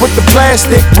 Sick with the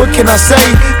plastic, what can I say?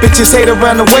 Bitches hate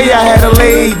around the way, I had a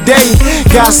late day.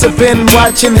 Gossiping,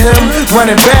 watching him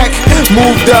running back.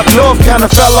 Moved up north, kinda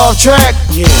fell off track.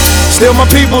 Still my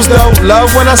peoples though,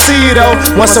 love when I see you though.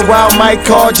 Once a while might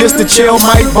call just to chill,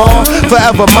 might ball.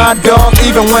 Forever my dog,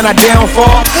 even when I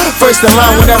downfall. First in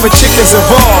line whenever chickens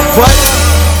involved, but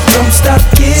don't stop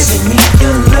giving me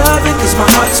your loving, cause my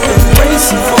heart's been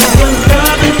racing for your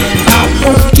loving. I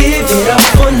won't give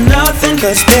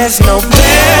 'cause there's no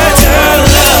better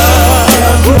love.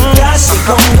 You got me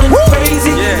going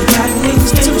crazy. Got me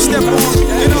two-step on.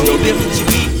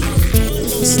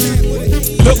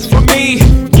 Look for me,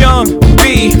 young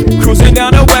B, cruising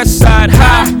down the west side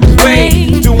highway,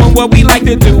 doing what we like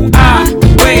to do.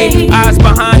 Eyes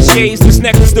behind shades. This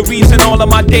necklace the reason all of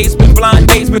my days been blind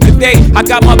days. But today I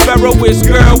got my Ferroist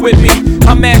girl with me.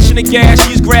 I'm mashing the gas,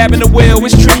 she's grabbing the wheel.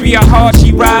 It's trippy how hard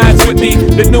she rides with me.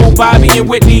 The new Bobby and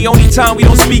Whitney. Only time we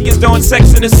don't speak is during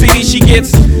Sex in the City. She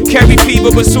gets carry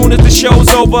fever, but soon as the show's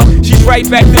over, she's right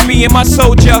back to me and my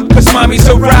soldier. 'Cause mommy's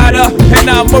a rider and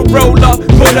I'm a roller.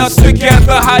 Put us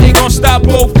together, how they gon' stop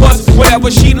both us?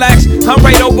 Whatever she lacks, I'm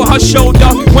right over her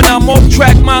shoulder. When I'm off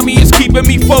track, mommy is keeping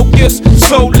me focused.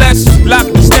 So let's lock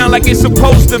this down like it's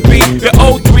supposed to be. The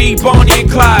O3, Bonnie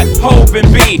and Clyde, Hov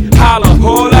and B. Holla,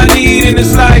 all I need in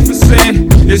this life is sin.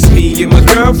 It's me and my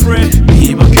girlfriend,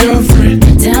 me and my girlfriend.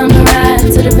 Down the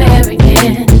ride to the very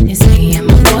end. It's me and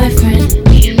my boyfriend.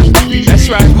 That's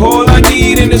right, all I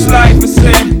need in this life is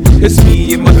sin. It's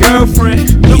me and my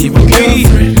girlfriend, me and my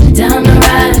girlfriend. Down the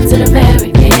ride to the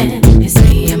very end. It's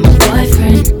me and my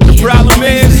boyfriend. The problem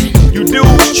is, you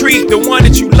dudes treat the one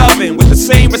that you loving with the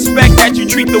same respect that you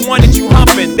treat the one that you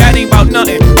humping. That ain't about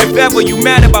nothing. If ever you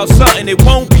mad about something, it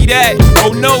won't be that.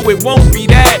 Oh no, it won't be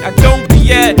that. I don't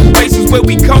be at places where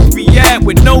we comfy at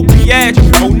with no piage.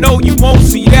 Oh no, you won't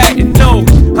see that. And no,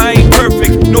 I ain't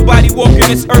perfect. Nobody walking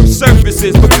this earth's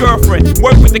surfaces. But girlfriend,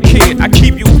 work with the kid. I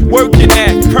keep you working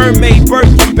at Hermès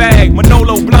Birkin bag,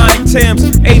 Manolo blind Timbs,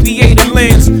 aviator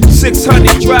lens,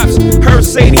 600 drops,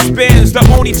 Mercedes Benz. The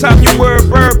only time you wear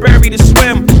Burberry to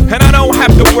swim, and I don't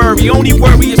have to worry. Only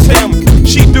worry is him.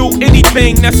 She do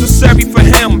anything necessary for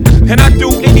him, and I do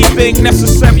anything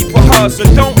necessary for her. So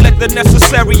don't let the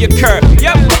necessary occur.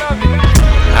 Yep.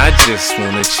 I just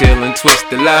wanna chill and twist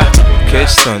the lie. Catch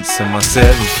stunts in my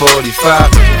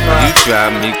 745. You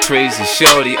drive me crazy,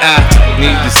 shorty. I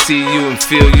need to see you and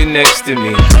feel you next to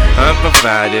me. I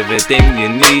provide everything you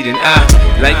need, and I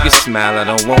like your smile. I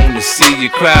don't wanna see you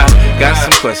cry. Got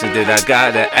some questions that I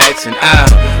gotta ask, and I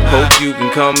hope you can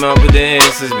come up with the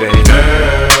answers, baby.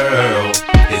 Girl,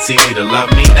 it's easy to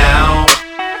love me now.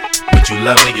 Would you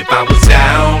love me if I was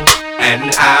down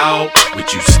and out?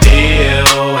 Would you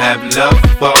still have love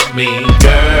for me?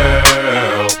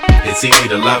 Girl, it's easy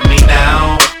to love me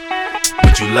now.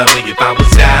 Would you love me if I was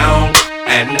down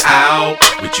and out?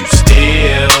 Would you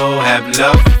still have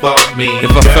love for me?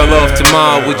 If I fell off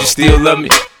tomorrow, would you still love me?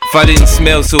 If I didn't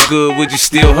smell so good, would you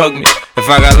still hug me? If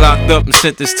I got locked up and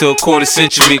sentenced to a quarter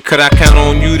century, could I count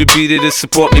on you to be there to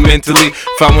support me mentally?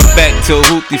 If I went back to a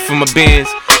hoopty for my bands,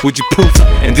 would you poof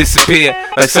and disappear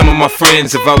like some of my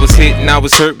friends? If I was hit and I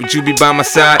was hurt, would you be by my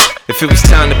side? If it was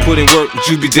time to put in work, would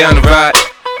you be down to ride?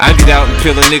 I get out and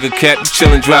peel a nigga cap, you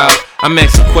chill and drive. I'm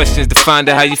asking questions to find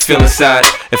out how you feel inside.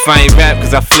 If I ain't rap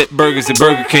cause I flip burgers at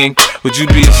Burger King, would you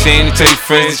be ashamed to tell your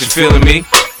friends that you're feeling me?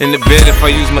 In the bed, if I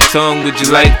use my tongue, would you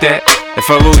like that? If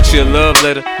I wrote you a love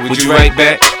letter, would you write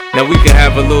back? Now we can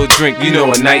have a little drink, you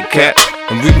know, a nightcap,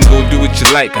 and we can go do what you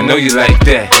like. I know you like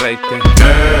that.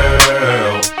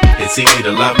 Girl, it's easy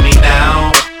to love me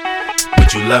now.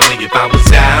 Would you love me if I was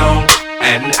down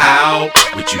and out?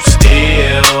 Would you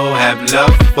still have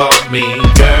love for me?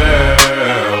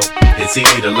 Girl, it's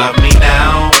easy to love me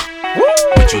now.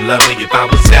 Would you love me if I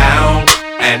was down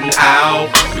and out?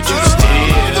 Would you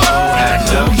still have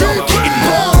love for me?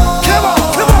 Come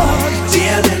on,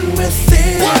 dealing with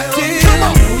it. Come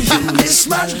on, you miss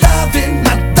my loving,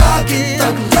 my dogging,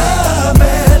 thug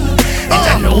loving, and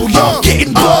I know you're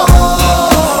getting bored.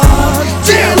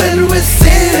 Dealing with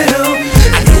it.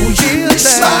 I know you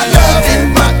miss my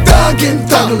loving, my dogging,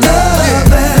 thug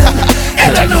loving,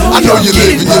 and I know you're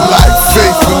living your life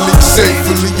faithfully,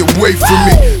 safely away from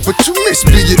me, but you miss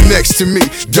being next to me,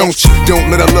 don't you? Don't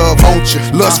let our love haunt you.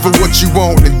 Lust for what you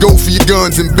want and go for your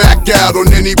guns and back out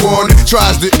on anyone that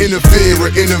tries to interfere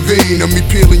or intervene. On me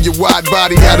peeling your wide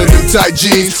body out of them tight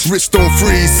jeans, wrist on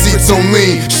freeze, seats on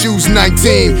lean, shoes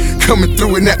 19, coming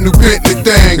through in that new Bentley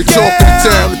thing. The talk of the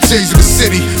town, the tease of the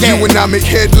city. You and I make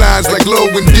headlines like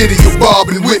Lowe and Diddy or Bob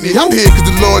and Whitney. I'm here cause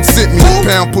the Lord sent me.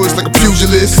 Pound puss like a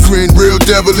pugilist, grin real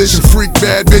devilish and freak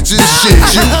bad bitches. Shit,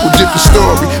 you a different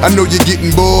story. I know you're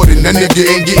getting bored and that nigga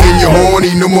ain't getting you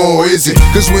horny no more, is it?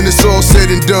 Cause when it's all said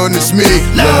and done, it's me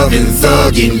loving,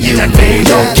 thugging you. I know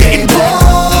you're getting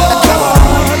bored. Come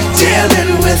on,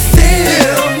 dealing with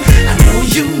it. I know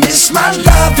you miss my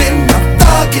loving, my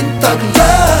thugging, thug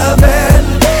loving,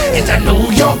 and I know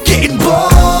you're getting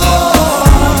bored.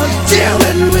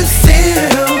 Dealing with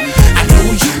it. I know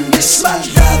you miss my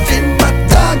loving, my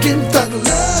thugging, thug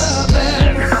loving.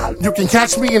 You can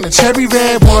catch me in the cherry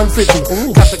red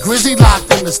 150. Got the grizzly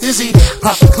locked in the stizzy.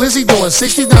 Pop the glizzy doing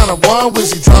 60 down a one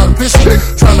wizzy. Drunk pissy.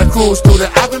 Trying to cruise through the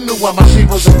avenue while my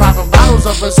peoples are popping bottles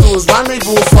up in Sue's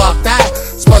rendezvous. Fuck that.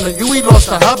 Spun the UE,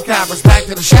 lost the hubcappers. Back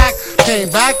to the shack.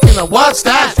 Came back in a what's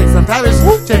that? Straight from Paris.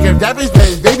 Chicken Debbie's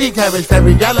baby cabbage.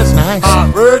 Very yellows. Nice.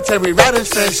 Bird, cherry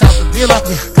radish. Fresh out the dealer.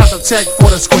 Got the check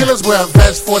for the squealers. Wear a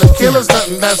vest for the killers.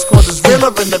 Nothing less cause it's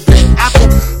realer in the big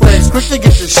apple. Where it's quick to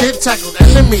get the shit tackled.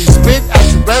 Enemies spit at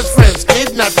your best friends.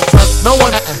 Kidnap you, trust no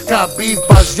one. Got beef,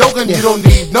 buzz, yoga, you don't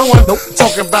need no one.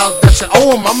 Talking about that you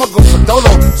owe him, I'ma go for Dolo.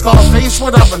 Scarface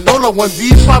without Manolo. One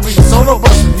deep, probably solo.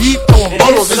 Bustin' deep, throwing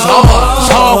bolos. It's hard.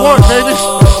 It's hard work, baby.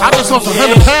 I just lost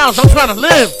 100 pounds. I'm trying to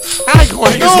live. I ain't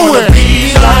going nowhere.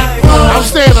 I'm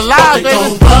staying alive,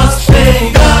 baby.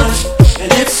 And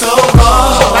it's so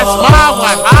hard. That's my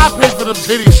wife. I pay for them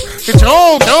titties. Get your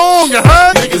own, you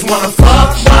heard? Niggas wanna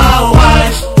fuck my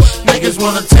wife. Niggas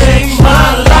wanna take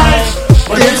my life.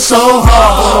 But it's so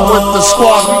hard. With the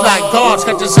squad, we like guards.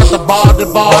 Catch us at the bar, the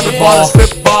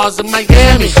strip bars in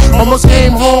Miami. Almost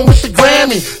came home with the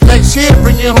Grammy. Next year,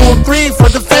 bringing home 3 for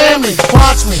the family.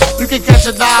 Watch me, you can catch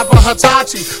a live on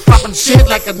Hitachi. Popping shit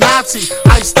like a Nazi.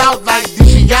 Iced out like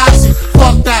DiBiase.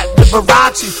 Fuck that,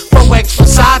 Liberace. Pro X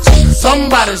Versace.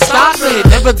 Somebody stop me,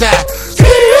 never that.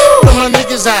 Where my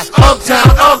niggas at?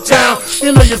 Uptown.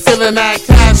 You know you're feeling that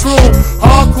cash rule.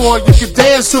 Hardcore, you can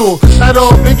dance to. That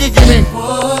old Biggie, give me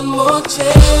one more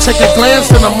chance. Take a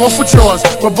glance and I'm off with yours.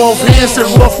 With both hands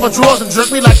and off my drawers and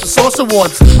jerk me like the Source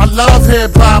Awards. I love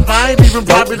hip hop. I ain't even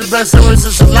probably the best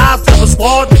lyricist alive. Till the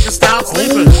squad niggas stop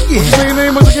sleeping. What you say your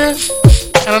name was again?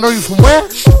 And I know you from where?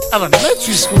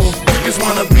 Elementary school. Niggas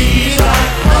wanna be like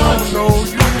I don't know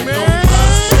you, man.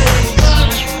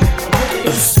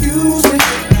 Excuse me.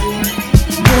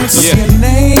 What's Yeah. your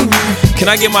name? Can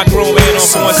I get my grown man on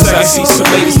for 1 second? I see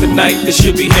some ladies tonight that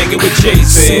should be hanging with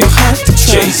Jay-Z.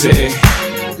 Jay-Z.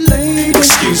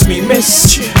 Excuse me,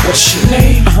 miss. What's your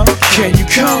name? Can you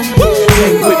come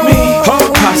hang with me?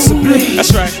 Possibly.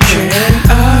 That's right. Can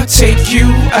I take you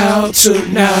out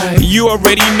tonight? You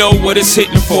already know what it's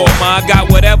hitting for, ma. I got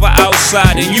whatever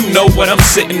outside and you know what I'm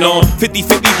sitting on.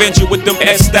 50-50 venture with them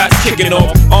S-dots kicking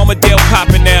off. Armadale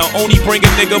popping now, only bring a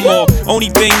nigga more. Only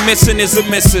thing missing is a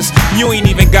missus. You ain't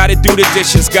even gotta do the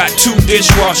dishes. Got 2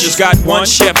 dishwashers, got 1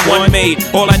 chef, 1 maid.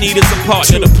 All I need is a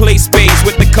partner to play spades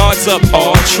with the cards up.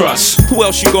 All trust. Who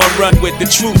else you gonna run with? The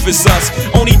truth is us.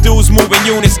 Only dudes moving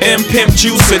units, M-Pimp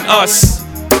juicing us.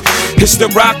 It's the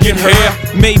rockin' hair.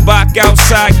 Maybach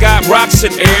outside got rocks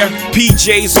in air.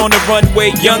 PJs on the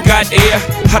runway, young got air.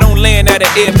 I don't land at an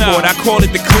airport, I call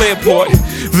it the Clearport.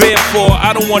 Therefore,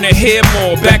 I don't wanna hear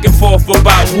more back and forth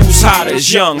about who's hotter.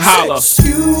 Young holla.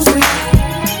 Excuse me.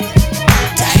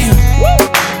 Damn.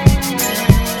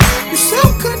 You're so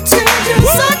contagious,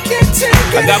 I can't take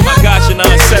it. I got my Gotcha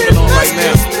 9-7 on right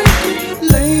now.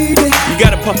 You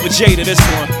gotta puff a J to this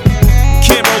one.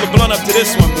 Can't roll a blunt up to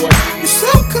this one, boy. You're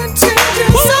so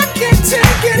contagious, I can't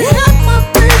take it. Have my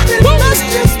baby, let's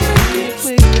just make it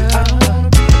clear. I don't wanna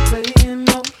be playing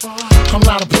no more. I'm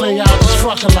not a player, I just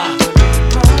fuck a lot.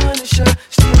 Punisher,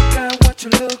 still got what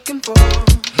you're looking for.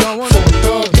 From a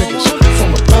thug niggas. I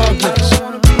don't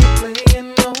wanna be playing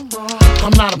no more.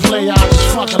 I'm not a player, I just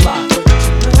fuck a lot.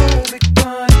 Big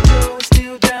Pun Joe is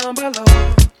still down below.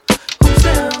 Who's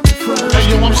down before? Hey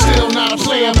yo, I'm still not a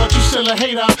player, but you still a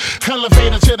hater.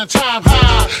 Elevator to the top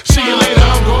high. See you later,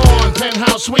 I'm gone.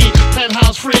 Penthouse suite,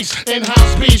 penthouse freaks,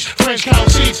 in-house beach, French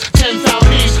couch seats,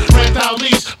 10,000 east, rent out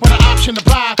lease. With an option to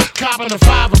buy, copping a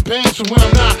 5 of bands from where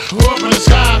I'm not. Up in the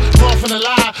sky, off in the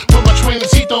lie. With my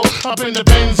Twincito, up in the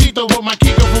Benzito with my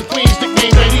Kiko from Queens,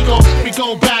 nickname Benito. We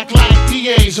go back like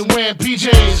PAs and wearing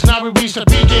PJs. Now we reach the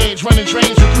P gauge, running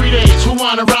trains for 3 days. Who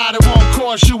wanna ride? It won't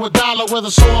cost you $1.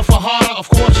 Whether sore for harder, of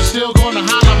course you're still gonna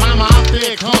holler. Mama, I'm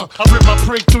thick, huh? I rip my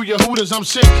prick through your hooters, I'm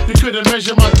sick. You couldn't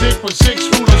measure my dick with 6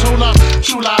 rulers. Hold up,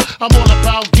 chula, I'm all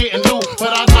about getting loot,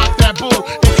 but I knock that bull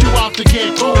if you out to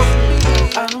get cool.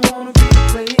 I don't wanna be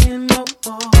playing no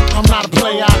more. I'm not a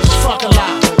player, I just fuck a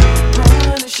lot.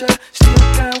 Punisher, still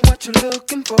got what you're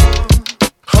looking for.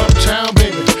 Uptown,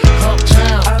 baby,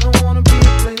 uptown. I don't wanna be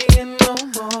playing no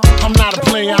more. I'm not a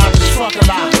player, I just fuck a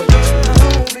lot.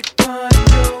 Big Pun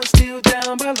Joe is still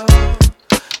down below.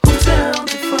 Who's down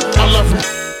before? I love him.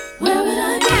 Where would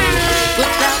I be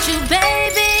without you,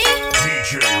 baby?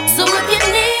 So if you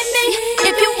need me,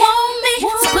 if you want me,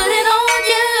 so put it on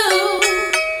you.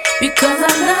 Because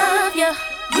I love you,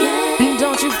 yeah. And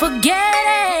don't you forget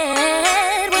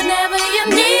it.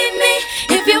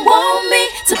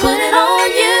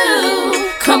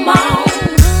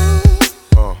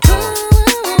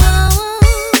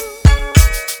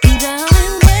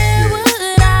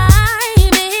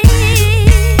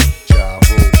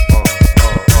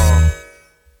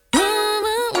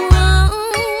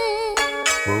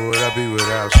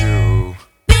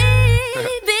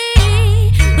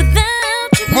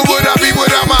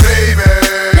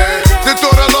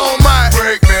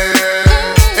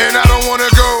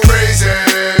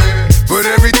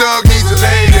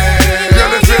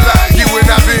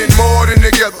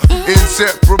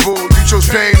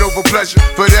 pleasure.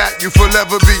 For that, you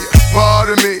forever be a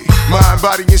part of me. Mind,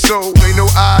 body, and soul, ain't no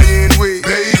I in we.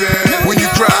 Baby, when you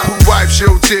cry, who wipes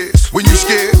your tears? When you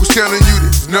scared, who's telling you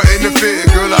there's nothing to fear?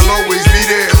 Girl, I'll always be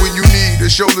there when you need a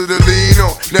shoulder to lean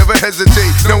on. Never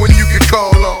hesitate, knowing you can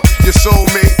call on your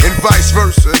soulmate and vice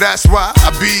versa. That's why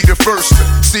I be the first to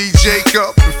see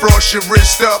Jacob and frost your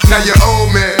wrist up. Now you're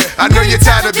old man, I know you're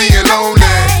tired of being lonely.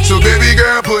 So baby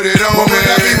girl, put it on. What would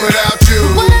I be without you?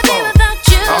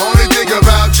 I only think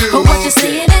about you. But what you're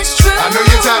saying is true. I know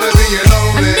you're tired of being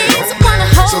lonely. I need someone to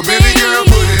hold so baby girl,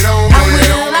 put it on. I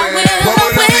will. What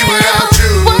would I be without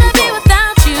you? Wanna be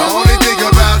without you. I only think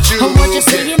about you. But what you're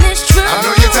saying is true. I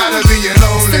know you're tired of being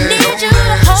lonely.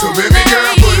 So baby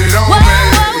girl, put it on,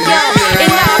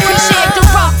 And I appreciate the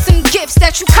rocks and gifts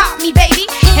that you caught me,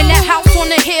 baby. And that house on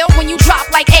the hill when you drop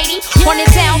like 80. On a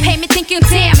down payment thinking,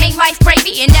 damn, ain't life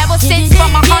gravy. And ever since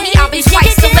from my honey, I've been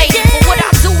twice the lady. But what I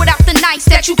do without the nights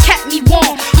that you kept me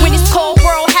warm. When this cold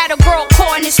world had a girl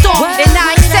caught in the storm. And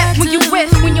I accept when you with,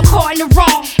 when you're caught in the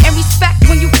wrong. And respect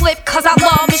when you flip, cause our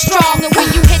love is strong. And when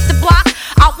you hit the block,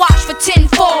 I watch for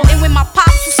tenfold. And when my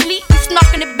pops was asleep, you snuck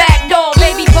in the back door.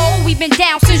 Baby boy, we been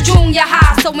down since junior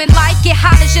high. So when life get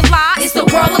hot as July, it's the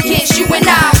world against you and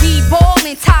I. We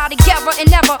ballin', tied together and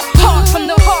never hard from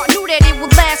the heart. Knew that it would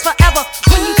last forever.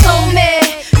 When you told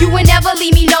me you would never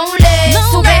leave me lonely.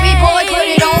 So baby boy, put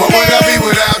it on. What would I be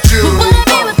without you?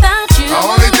 I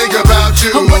only think about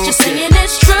you. But what you're saying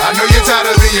is true. I know you're tired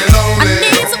of being lonely. I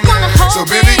need someone to hold so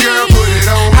baby girl, put it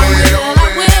on.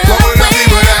 What would I be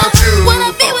without you?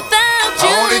 I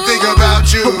only think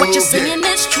about you. But what you're saying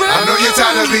is true. I know you're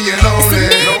tired of being lonely.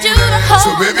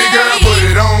 So baby girl, put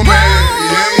it on me.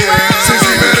 Yeah, yeah. Since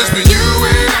we met, it's been you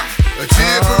and I. A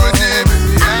tear for a tear,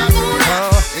 baby, I for it.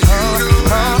 And you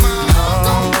know how my heart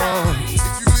don't run. If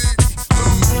you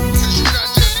leave, since you're not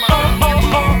just my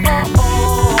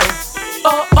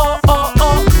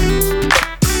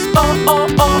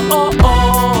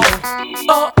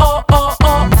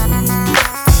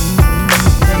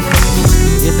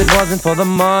If it wasn't for the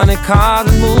money, cars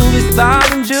and movies,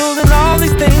 stars and jewels and all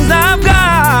these things I've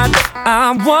got,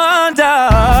 I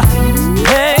wonder,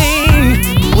 hey,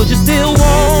 would you still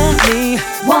want me?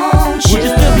 Won't you? Would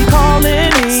you still be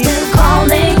calling me? Still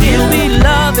calling you. You'll be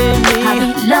loving me. I'll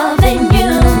be loving you.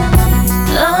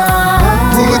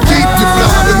 Ruler deep, you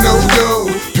fly to no go.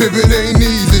 Pimpin' ain't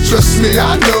easy, trust me,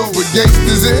 I know. With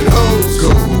gangsters and hoes, go,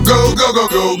 go, go, go,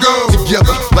 go, go.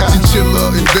 Together like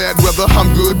chinchilla in bad weather. I'm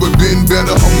good, but been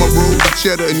better on my road with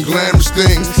cheddar and glamorous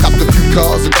things. Copped a few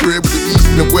cars, a crib with the east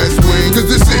and the west wing. Cause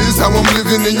this is how I'm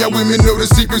living, and y'all women know the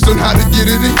secrets on how to get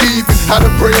it and keep it. How to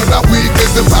pray about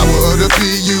weakness, the power of the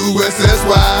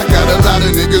P-U-S-S-Y. Got a lot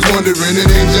of niggas wondering, it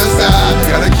ain't just I.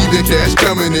 Gotta keep the cash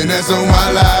coming, and that's on my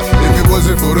life. If it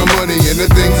wasn't for the money and the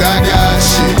things I got,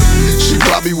 shit, she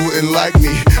probably wouldn't like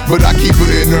me. But I keep her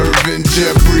in Irvin,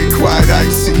 Jeffrey, quite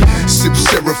icy. Sip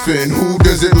Seraphim, who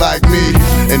does it like me?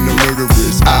 And the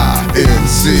murderers,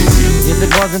 I-N-C. If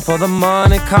it wasn't for the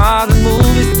money, cars and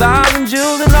movies, stars and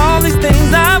jewels and all these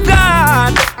things I've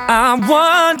got, I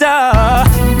wonder,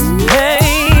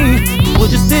 hey,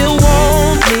 would you still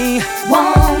want me?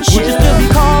 Won't you? Would you still be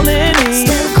calling me?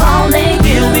 Still calling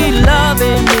you. You'll be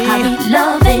loving me. I'll be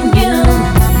loving you.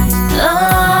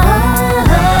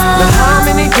 Now how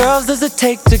many girls does it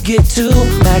take to get to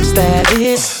max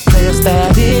status, player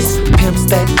status, pimp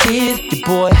stat kid? Your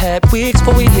boy had wigs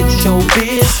before we hit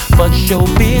showbiz, but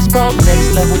showbiz brought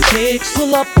next level chicks.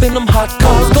 Pull up in them hot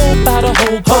cars, go by the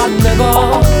whole pot,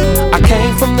 nigga. I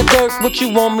came from the dirt, what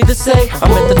you want me to say?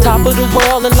 I'm at the top of the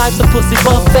world and life's a pussy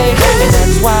buffet, and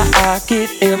that's why I get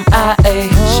MIA.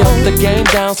 Shut the game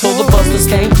down so the busters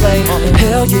can't play.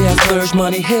 Hell yeah, I splurge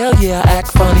money, hell yeah, I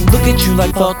act funny. Look at you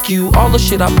like fuck you, all the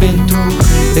shit I've been through.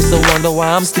 They still wonder why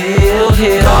I'm still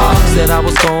here. Said I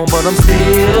was gone, but I'm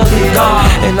still here.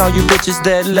 And all you bitches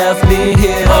that left me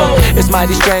here, it's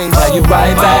mighty strange how you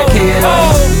right back here.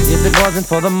 If it wasn't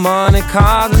for the money,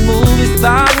 cars and movies,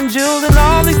 stars and jewels and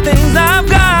all these things I've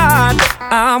got,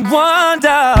 I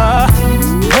wonder,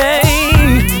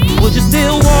 hey, would you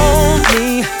still want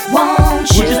me? Won't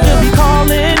you? Would you still be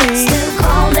calling me? Still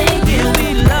calling you. You'll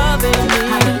be loving me.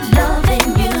 I'll be loving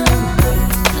you.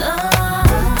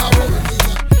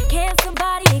 Can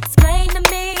somebody explain to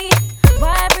me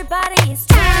why everybody is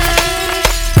trying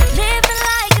to be living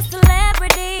like a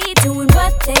celebrity, doing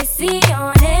what they see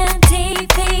on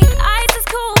MTV? Ice is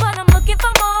cool, but I'm looking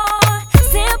for more.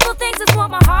 Simple things is what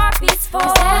my heart beats for.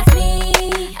 'Cause that's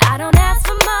me. I don't ask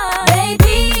for much,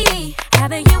 baby.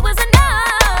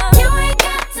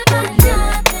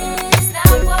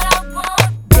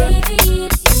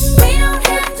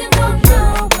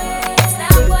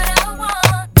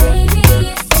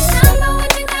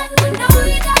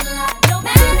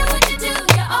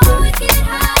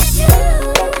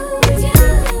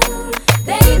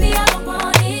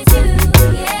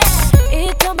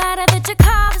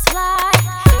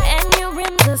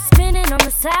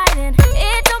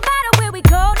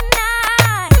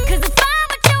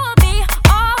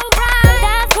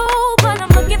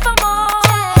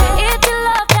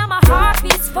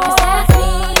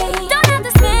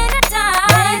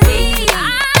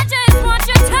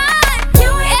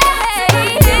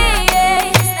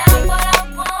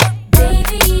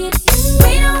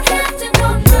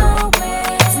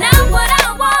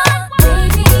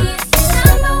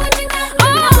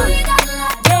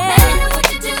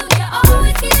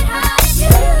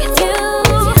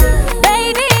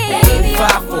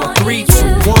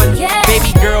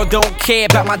 don't care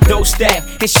about my dough stack.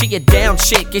 And she a down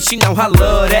chick, and she know I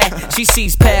love that. She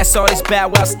sees past all this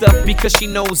bad wild stuff because she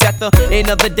knows at the end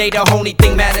of the day the only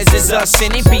thing matters is us.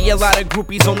 And it be a lot of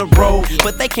groupies on the road,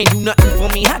 but they can't do nothing for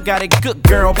me. I got a good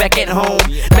girl back at home,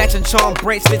 matching charm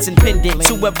bracelets and pendants.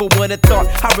 Whoever would've thought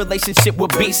our relationship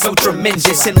would be so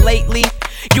tremendous. And lately,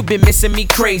 you been missing me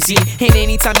crazy. And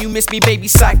anytime you miss me, baby,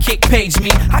 sidekick page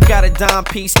me. I got a dime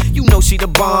piece, you know she the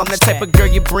bomb. The type of girl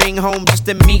you bring home just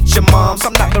to meet your moms.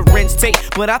 I'm not Lorenz Tate,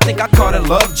 but I think I call her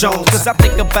Love Jones. Cause I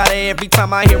think about her every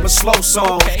time I hear a slow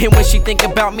song. And when she think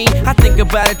about me, I think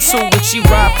about it too. When she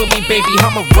ride for me, baby,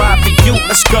 I'ma ride for you.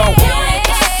 Let's go.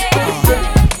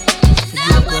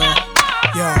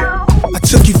 Yo, I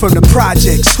took you from the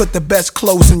projects, put the best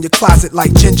clothes in your closet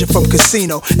like Ginger from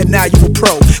Casino, and now you a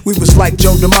pro. We was like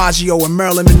Joe DiMaggio and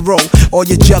Marilyn Monroe. All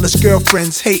your jealous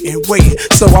girlfriends hating, waiting,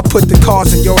 so I put the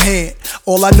cards in your hand.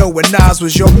 All I know when Nas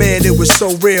was your man, it was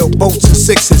so real. Boats and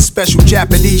sixes, special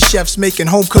Japanese chefs making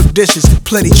home-cooked dishes,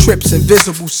 plenty trips,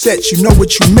 invisible sets. You know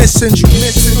what you missing? You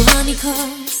missing?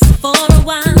 Honeycombs for a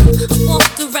while. I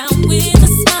walked around with a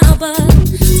smile, but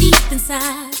deep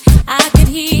inside I could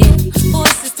hear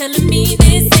voices telling me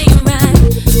this ain't right.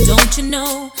 Don't you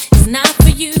know it's not for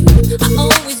you? I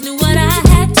always knew what I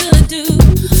had to do,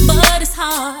 but it's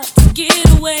hard to get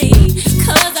away.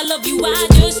 Cause I love you, I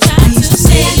just tried to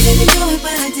say I couldn't do it,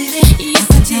 but I did it. Yes,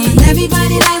 I did. Telling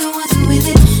everybody that I wasn't with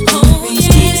it. Oh, brings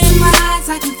tears to my eyes,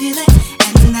 I can feel it.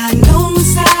 And I know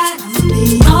inside I'ma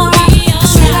be alright. I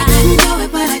said I couldn't do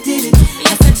it, but I did it.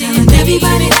 Yes, I did. Telling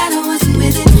everybody that I wasn't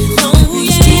with it. Oh,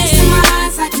 brings tears to my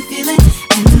eyes, I can feel it.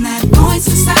 And that voice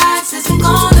inside says I'm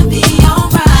gonna be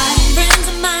alright. Friends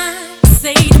of mine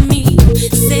say to me,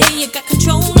 say you got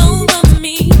control over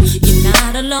me. You're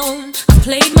not alone, I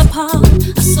played my part.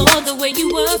 I saw the way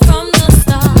you were from the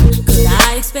start. Could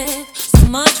I expect so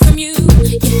much from you?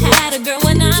 You had a girl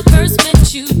when I first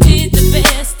met you. Did the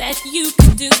best that you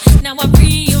could do. Now I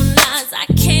realize I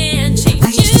can't change you.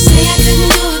 I used to say I couldn't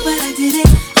do it, but I did it.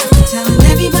 I'm telling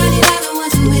everybody that I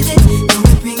wasn't with it. Though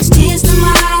it brings tears to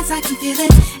my eyes, I can feel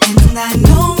it. And I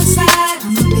know inside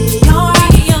I'ma be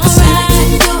alright. I said I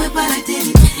couldn't do it, but I did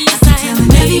it. I'm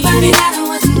telling everybody that I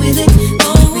wasn't with it.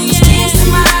 Though it brings tears to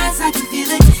my eyes, I can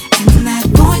feel it. And that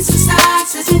voice inside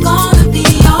says I'm gonna be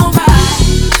alright.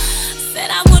 Said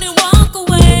I wouldn't walk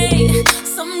away.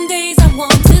 Some days I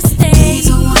want to stay,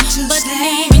 but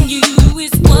leaving you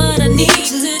is what I need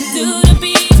to do to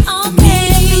be okay.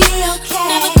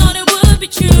 Never thought it would be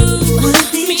true.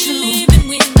 Me living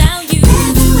without you.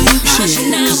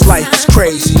 Shit, this life is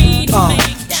crazy.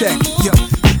 Check, yo,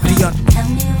 Tell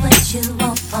me what you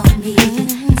want from me.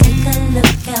 Take a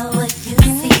look at what you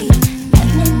see. Let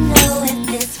me know if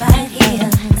it's right here.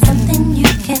 Something you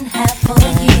can have for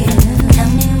years. Tell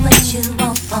me what you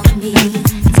want from me.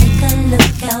 Take a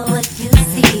look at what you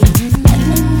see. Let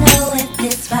me know if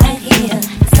it's right here.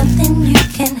 Something you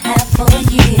can have for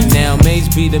years. Now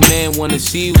Mace be the man, wanna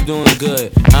see you doing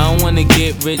good. I don't wanna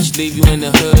get rich, leave you in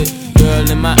the hood.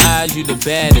 Girl, in my eyes, you the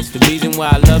baddest. The reason why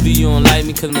I love you, you don't like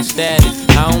me cause my status.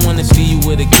 I don't wanna see you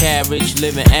with a carriage,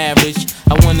 living average.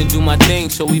 I wanna do my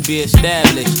thing so we be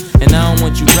established. And I don't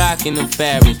want you rocking them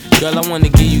fabrics. Girl, I wanna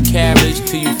give you carriage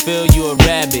till you feel you a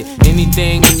rabbit.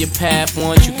 Anything in your path,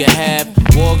 want you can have.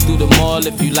 Walk through the mall,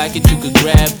 if you like it, you could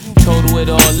grab. Total it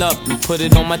all up and put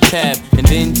it on my tab. And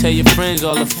then tell your friends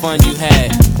all the fun you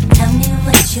had. Tell me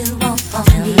what you want from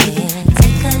me.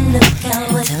 Take a look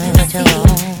at what you see.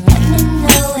 Let me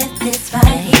know if it's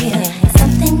right here.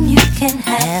 Something you can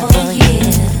have for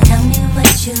years. Tell me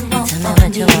what you want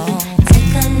from me.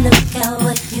 Take a look at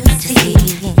what you see.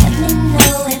 Let me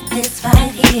know if it's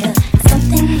right here.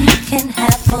 Something you can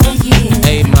have for years.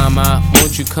 Hey mama,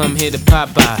 won't you come here to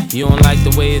Popeye? You don't like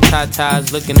the way your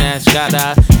tatas looking at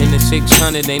Scada. In the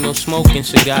 600, ain't no smoking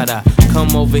cigada.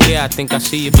 Come over here, I think I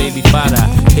see your baby father.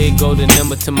 Here go the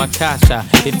number to my casa.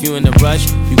 If you in a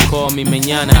rush, you call me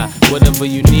mañana. Whatever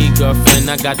you need, girlfriend,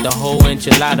 I got the whole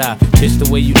enchilada. Just the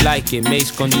way you like it,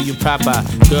 Mace gon' do you proper.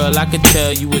 Girl, I could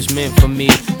tell you was meant for me.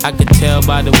 I could tell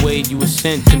by the way you was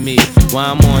sent to me.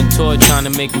 While I'm on tour trying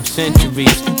to make them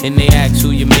centuries. And they ask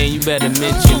who your man, you better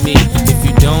mention me. If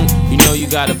you don't, you know you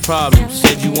got a problem.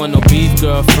 Said you want no beef,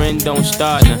 girlfriend, don't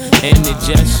start now. And it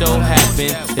just so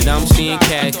happened that I'm seeing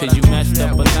cash cause you messed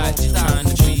up a lot just trying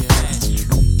to be a man.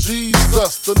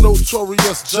 Jesus, the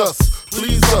notorious just.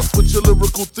 Please us with your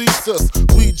lyrical thesis.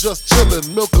 We just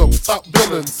chillin', milk 'em, top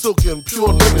billin', silkin',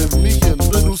 pure linen, me and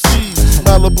Little C's.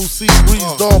 My Malibu sea breeze,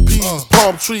 Don P,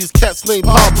 palm trees, cats named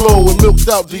Pablo, and milked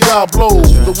out Diablo.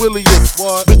 The williest,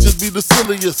 bitches be the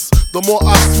silliest. The more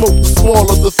I smoke, the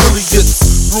smaller the Philly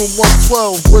gets. Room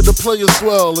 112, where the players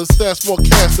dwell, and stash more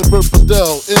cash than Bert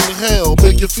Fidel. Inhale,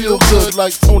 make you feel good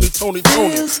like Tony.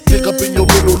 Pick up in your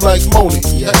middle like Moni.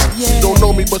 She don't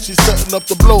know me, but she's setting up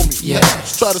to blow me.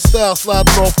 Try to style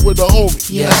sliding off with a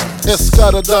homie.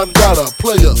 Escada Dangada,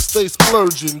 player, stay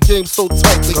splurging. Game so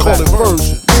tight, they call it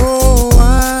version. Oh,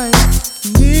 I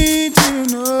need to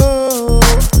know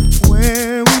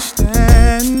where we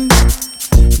stand.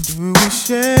 Do we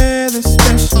share the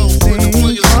special thing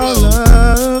called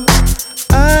love?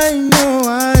 I know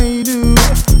I do.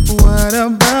 What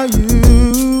about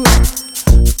you?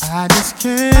 I just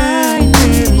can't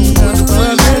get enough of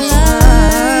your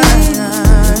time.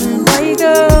 Where you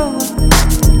go?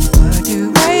 What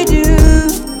do I do?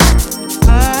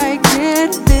 I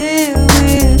can't live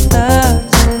without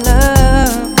your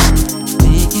love.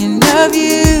 Thinking of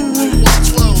you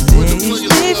makes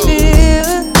me feel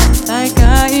like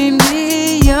I am the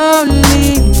only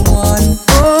one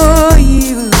for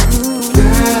you.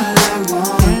 Girl, I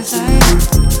want to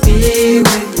be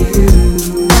with you.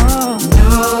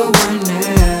 No one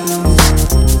else,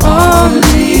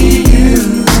 only you.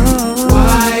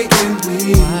 Why can't we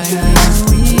just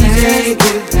make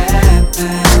it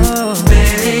happen?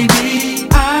 Baby,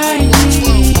 I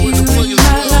need you in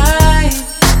my life.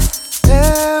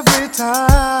 Every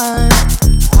time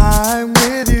I'm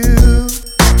with you,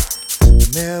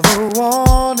 never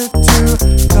wanted to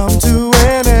come to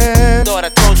an end. Thought I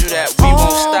told you that we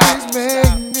won't stop. Always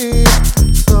make me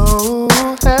so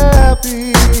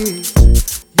happy.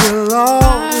 You'll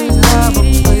always have a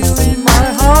place in my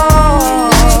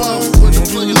heart. Where do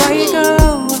I go?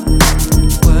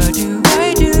 What do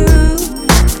I do?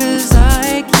 'Cause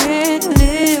I can't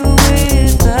live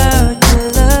without your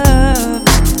love.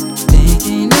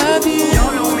 Thinking of you.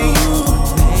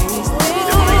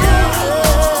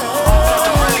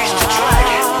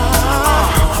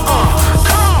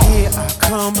 Here I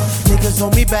come, niggas on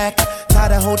me back.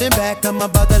 Tired of holding back, I'm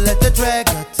about to let the drag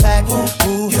attack.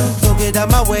 Ooh, don't get out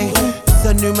my way. It's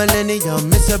a new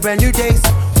millennium, it's a brand new day.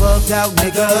 Bugged out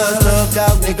niggas,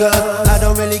 I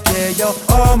don't really care, yo,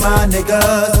 all my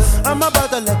niggas. I'm about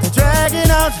to let the dragon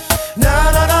out.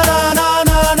 Nah,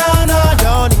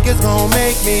 y'all niggas gon'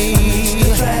 make me.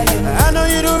 I know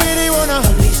you don't really wanna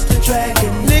unleash the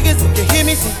dragon. Niggas, if you hear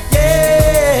me say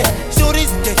yeah.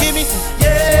 Shorties, if you hear me say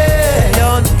yeah.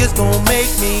 Y'all niggas gon'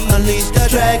 make me unleash the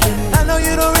dragon. I know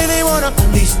you don't really wanna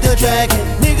unleash the dragon.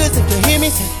 Niggas, if you hear me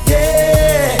say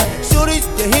yeah. Shorties,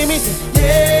 if you hear me say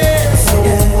yeah. So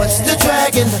what's the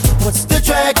dragon? What's the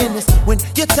dragon? It's when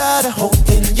you're tired of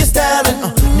holding your styling.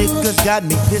 Niggas got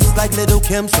me pissed like Little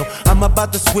Kim, so I'm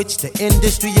about to switch the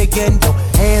industry again. Yo,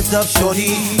 hands up,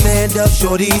 shorty, stand up,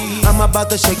 shorty. I'm about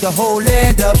to shake the whole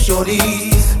land up, shorty.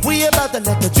 We about to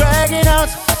let the dragon out.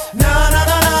 Nah,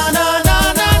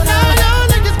 y'all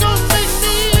niggas gon' make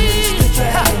me.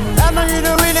 I know you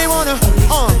don't really wanna.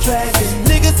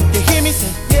 Niggas, if you hear me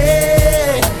say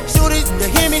yeah. Shorties, if you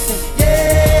hear me say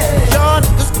yeah. Y'all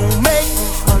niggas gon' make me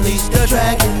unleash the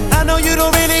dragon. I know you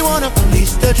don't really wanna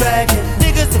unleash the dragon.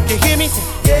 Niggas, if you hear me say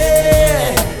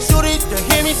yeah. Shorties, if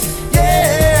you hear me say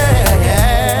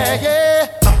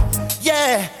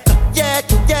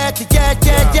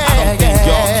I don't think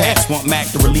y'all cats want Mac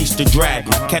to release the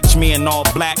dragon. Catch me in all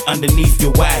black underneath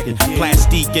your wagon.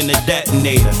 Plastique in the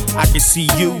detonator. I can see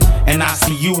you and I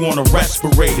see you on a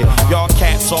respirator. Y'all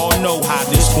cats all know how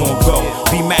this gon' go.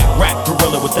 Be Mac rap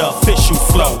gorilla with the official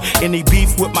flow. Any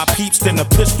beef with my peeps, then the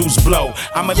pistols blow.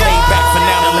 I'ma lay back for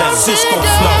now to let Cisco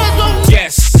flow.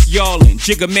 Yes, y'allin',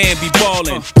 Jigga man be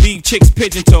ballin'. Leave chicks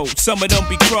pigeon-toed, some of them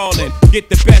be crawlin'. Get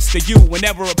the best of you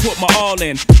whenever I put my all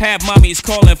in. Have mommies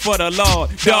callin' for the Lord,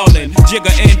 darling.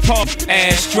 Jigga and pump,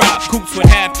 ass drop. Coops with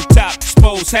half the top,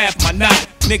 expose half my knot.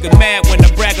 Nigga mad when I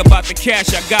brag about the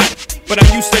cash I got, but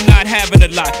I'm used to not having a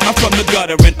lot. I'm from the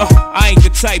gutter and I ain't the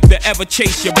type to ever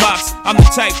chase your box. I'm the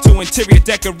type to interior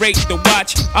decorate the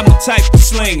watch. I'm the type to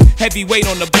sling heavyweight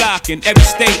on the block in every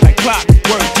state like clock.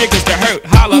 Word jiggers to hurt,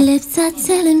 holla. Your lips are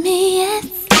telling me yes,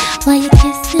 while you're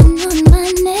kissing on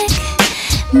my neck,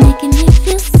 making me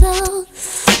feel so.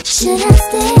 Should I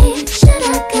stay? Should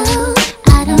I go?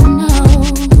 I don't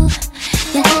know.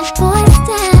 Your hot boy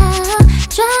style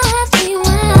drives me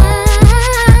wild,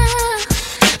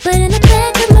 but in the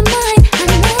back of my mind, I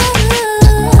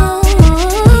know.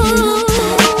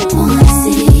 Wanna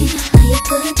see how you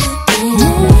put that thing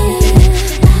on me?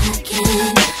 I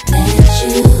can't let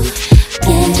you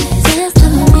get the best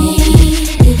of me,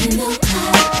 even though I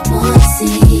wanna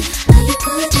see how you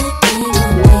put that thing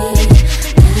on me.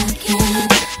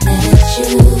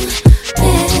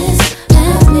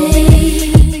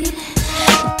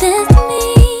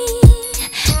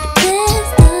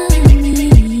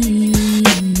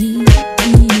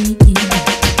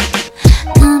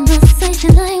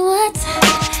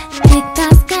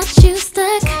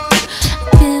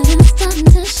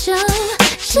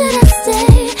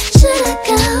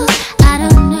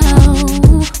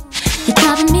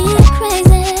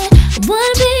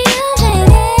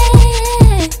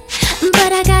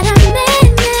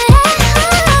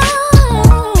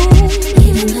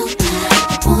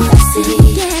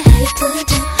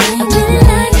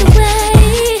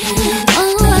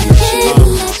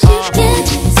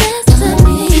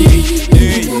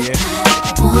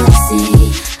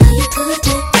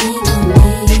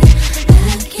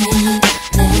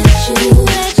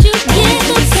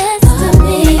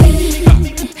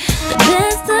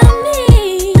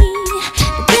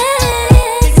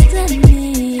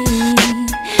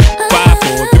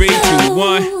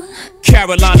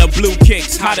 Carolina blue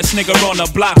kicks. Hottest nigga on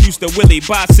the block. Used to Willie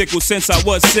bicycle since I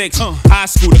was 6. High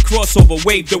school, the crossover,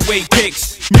 wave the way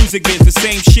kicks. Music is the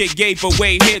same shit, gave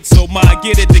away hits. So ma,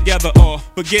 get it together or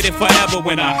forget it forever.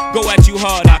 When I go at you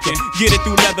hard, I can get it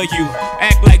through leather. You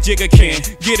act like Jigga can,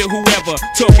 get it whoever.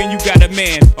 Talking you got a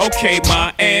man, okay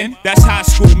ma, and that's high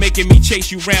school, making me chase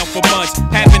you round for months.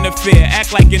 Having a fear,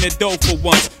 act like an adult for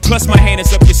once. Plus my hand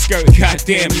is up your skirt,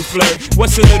 goddamn you flirt.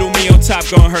 What's a little me on top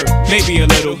gonna hurt? Maybe a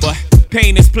little, but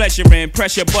pain is pleasure and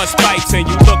pressure bust pipes. And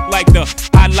you look like the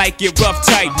I like it rough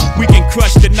tight. We can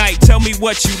crush the night, tell me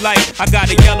what you like. I got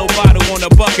a yellow bottle on a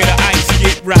bucket of ice,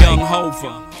 get right. Young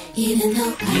Hova. Even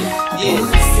though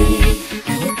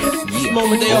This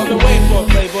moment they all been waiting for,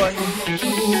 Playboy.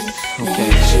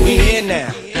 Okay, we here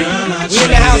now. We in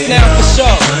the house now for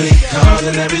sure.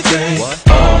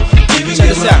 Check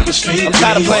this out. I'm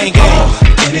tired of playing games.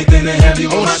 I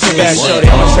want some bad shorty,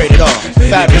 I'ma trade it off.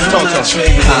 Fabulous Toto.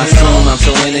 I assume I'm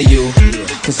so into you.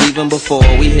 Cause even before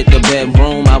we hit the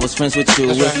bedroom, I was friends with you.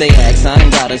 If they ask, I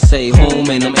ain't gotta say whom.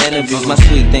 In them interviews, my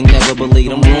sweet thing never believed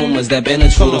them rumors that been the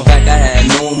truth. The fact I had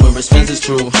numerous friends is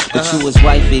true, but you as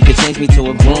wifey could change me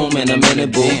to a groom in a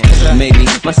minute, boo. Maybe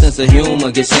my sense of humor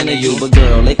gets into you, but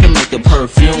girl, they can make a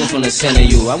perfume from the scent of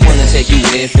you. I wanna take you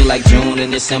where it feel like June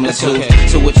and December too.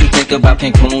 So what you think about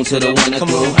Cancun to the winter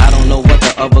through? I don't know what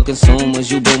the other consumers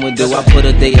you been with do. I put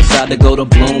a day aside to go to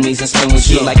Bloomies and spend with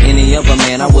you. Like any other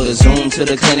man, I would've zoomed to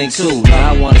the clinic too.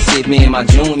 Now I wanna see if me and my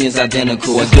junior's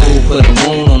identical. A dude put a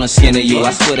wound on the skin of you.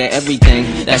 I swear to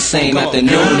everything that same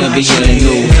afternoon and be in the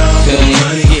new. Feel me?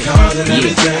 Yeah.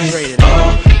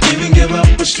 Even give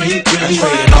up a street dream.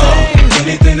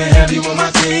 Anything to have you on my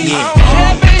team.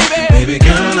 Baby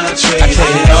girl, I trade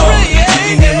it all.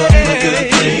 Even give up a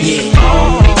good thing.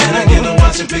 And I get to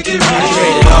watch and pick it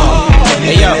right.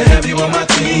 Anything to have you on my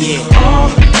team.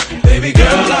 Baby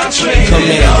girl, I trade Come it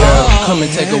here, all. girl. Come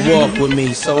and take a walk with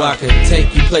me so I can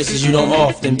take you places you don't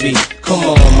often be. Come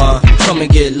on, ma, come and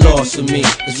get lost with me.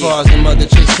 As far as them other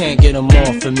chicks can't get them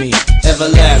off of me.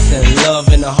 Everlasting love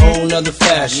in a whole nother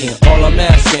fashion. All I'm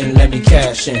asking, let me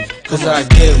cash in. Cause I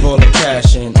give all the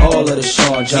cash in. All of the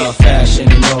Sean John fashion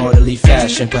in orderly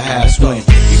fashion. Perhaps when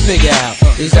you figure out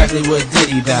exactly what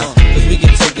Diddy bout. Cause we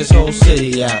can take this whole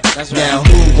city out. Now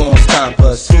who gon' stop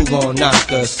us? Who gon'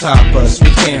 knock us? Top us? We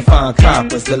can't find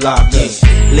coppers to lock us.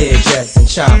 Learjets and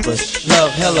choppers.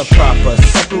 Love hella proper.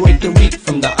 Separate the weak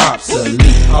from the obsolete.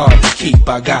 Hard to keep,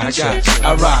 I got ya.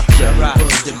 I rock ya.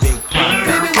 Put the big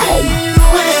pop.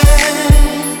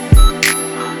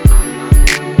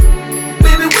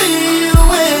 Baby, where you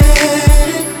at?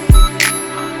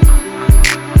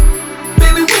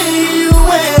 Baby, where you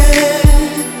at?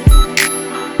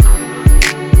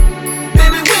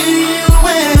 Baby, where you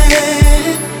at?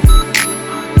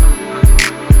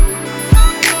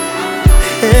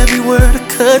 Every word I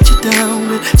cut you down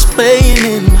with is playing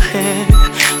in my head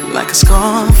like a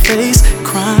Scarface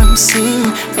crime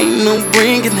scene. Ain't no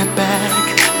bringing that back.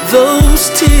 Those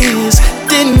tears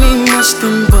didn't mean much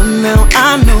then, but now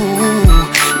I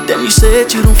know. Damn, you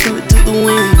said you don't feel it till the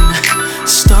wind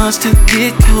starts to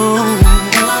get cold.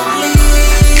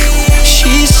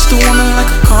 She's just a woman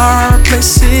like a car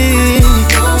replacing.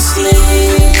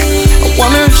 I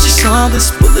wonder if she saw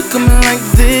this bullet coming like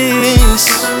this.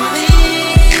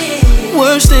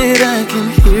 Words that I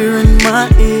can hear in my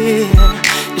ear.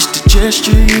 It's the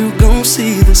gesture you gon'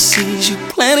 see, the seeds you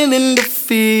planted in the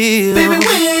field. Baby,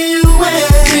 where you at?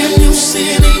 Damn, you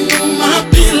said ain't on my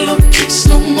pillowcase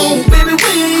no more. Baby,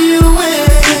 where you at?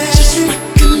 I just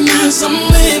recognize I'm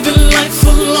living life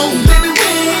alone. Baby,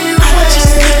 where you at?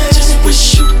 I just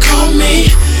wish you'd call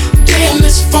me. Damn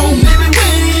this phone. Baby,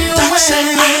 where you at? Doc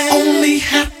said I only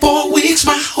had 4 weeks.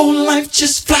 My whole life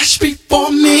just flashed before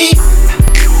me.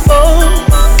 Oh,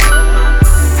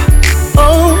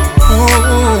 oh.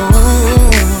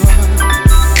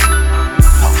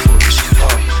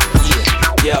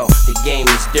 Yo, the game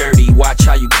is dirty, watch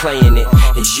how you playing it.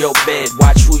 It's your bed,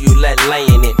 watch who you let lay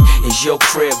in it. It's your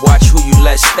crib, watch who you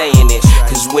let stay in it.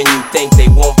 Cause when you think they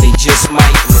won't, they just might.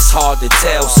 And it's hard to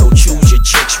tell, so choose your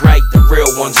chicks right. The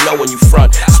real ones know when you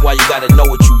front, that's why you gotta know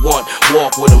what you want.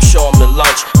 Walk with them, show them the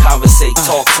lunch, conversate,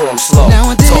 talk to them slow.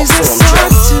 Nowadays talk to it's them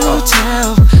hard to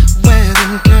tell where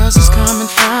them girls is coming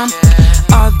from.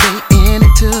 Are they in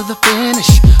it to the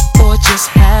finish, or just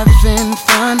having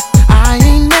fun? I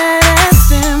ain't mad at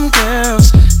them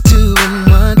girls doing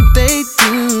what they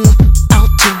do,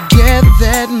 out to get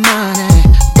that money,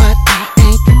 but I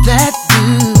ain't that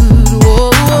dude.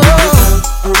 Whoa,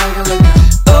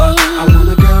 I want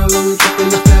a girl who's in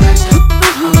the fast. I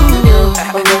want a girl,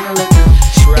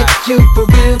 if you for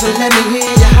real, then let me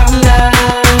hear you holler.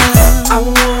 I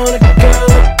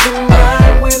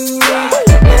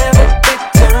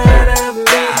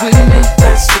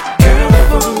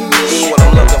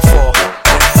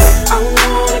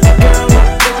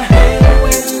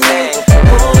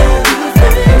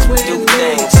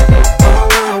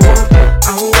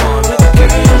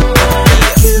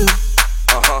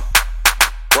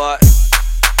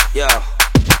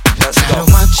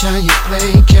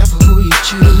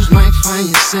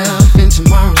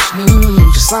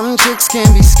Some chicks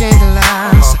can be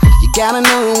scandalized. You gotta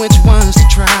know which ones to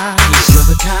try. You're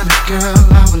the kind of girl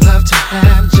I would love to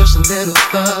have. Just a little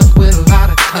thug with a lot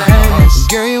of class.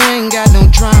 Girl, you ain't got no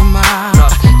drama.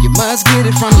 You must get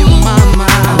it from your mama.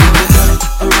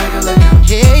 A regular girl.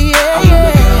 Yeah, yeah,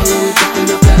 yeah.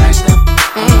 Picking up that ice stuff.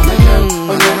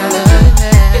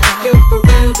 If for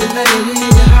real, then let me hear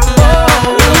you holler.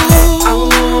 I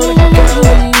want a girl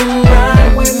that can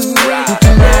ride with me. Who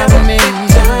can ride with me.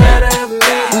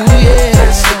 Ooh, yeah.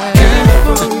 That's a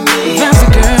girl for me. That's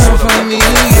a girl for me,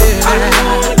 yeah. I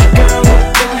want a girl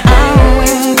that can hang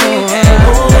with me.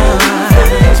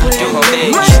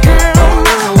 My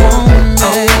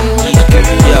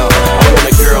girl, I want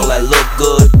a girl that look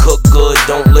good, cook good,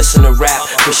 don't listen to rap,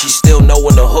 cause she still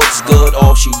knowin' the hook's good.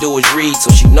 All she do is read, so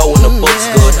she knowin' the book's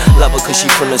good. Love her cause she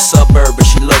from the suburb, but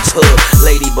she looks hood.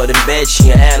 Lady, but in bed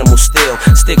she an animal still.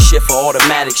 Stick shift for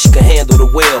automatic, she can handle the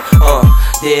wheel.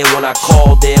 There when I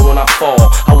call, there when I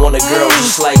fall. I want a girl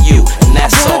just like you, and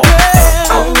that's all.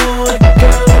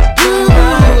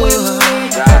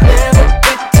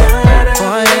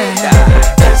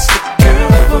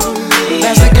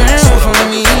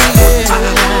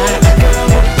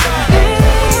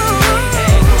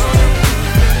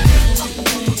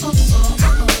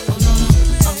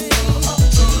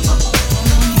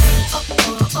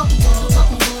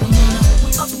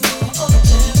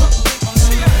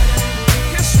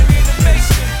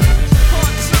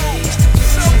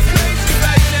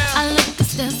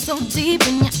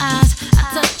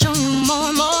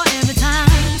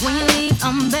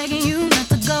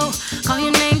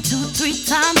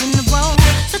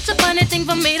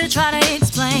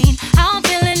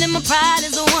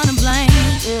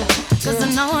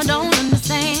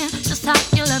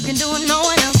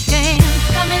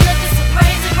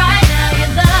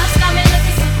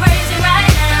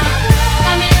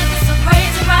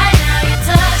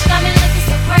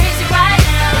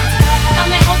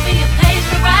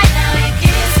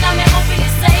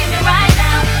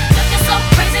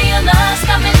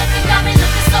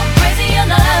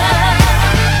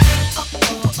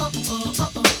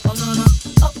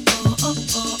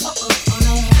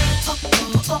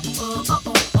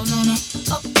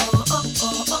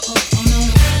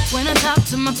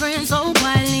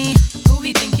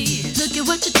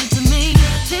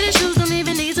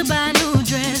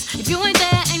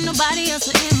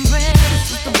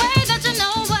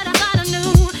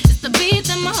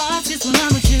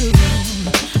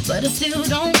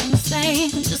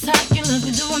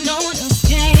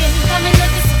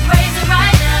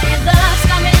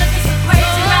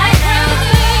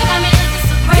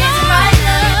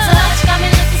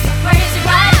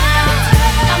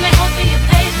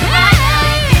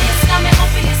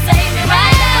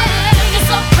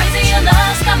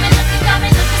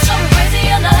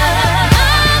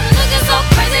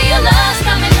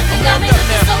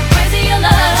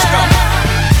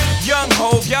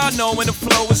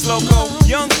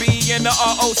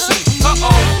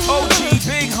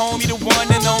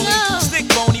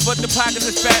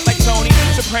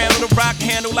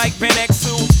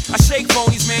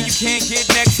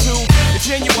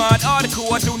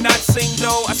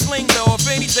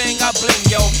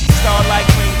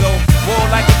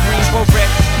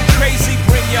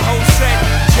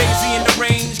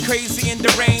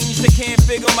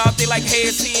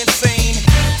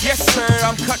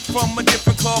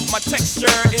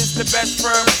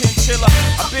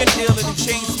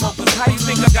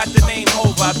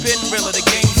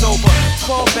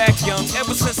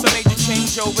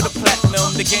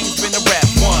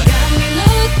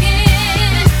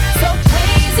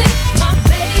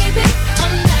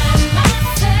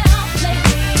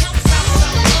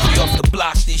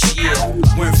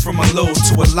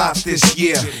 This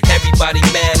year, everybody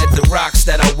mad at the rocks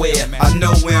that I wear. I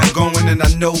know where I'm going and I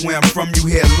know where I'm from. You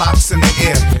hear locks in the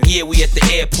air. Yeah, we at the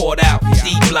airport out.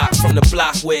 D-block from the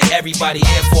block where everybody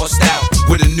Air Forced out.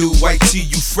 With a new white tee,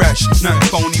 you fresh. Nothing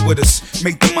phony with us.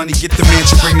 Make the money, get the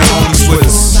mansion, bring the homies with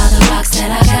us. By the rocks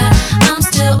that I got, I'm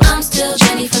still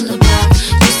Jenny from the block.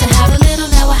 Used to have a little,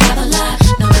 now I have a lot.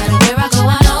 No matter where I go,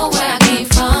 I know where I came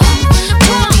from.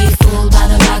 Don't be fooled by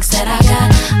the rocks that I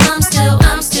got.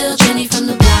 I'm still Jenny from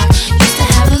the block. Used to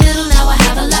have a little, now I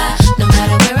have a lot. No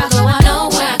matter where I go, I know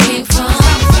where I came from.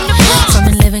 From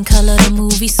In Living Color to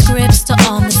movie scripts to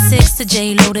all the six to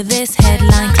J-Lo to this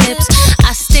headline clips.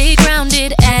 I stay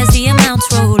grounded as the amounts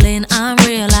roll in. I'm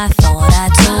real, I thought I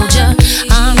told ya.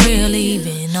 I'm real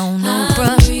even on no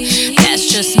bruh. That's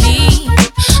just me.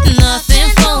 Nothing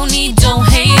phony, don't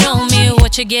hate on me.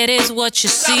 What you get is what you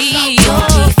see. Don't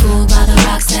be fooled by the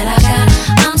rocks that I got.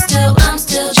 I'm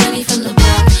still Jenny from the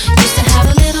block. Used to have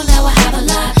a little, now I have a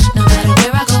lot.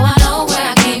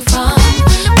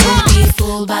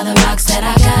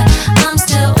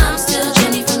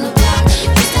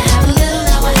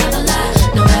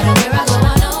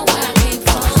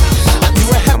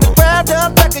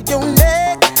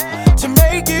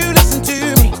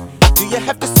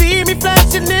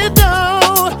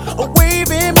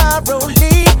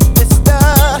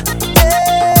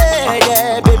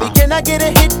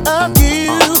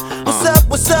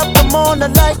 on, I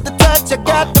like the touch. I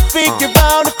got to figure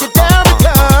out if you're down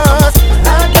because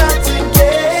I got to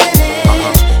get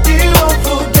it. You won't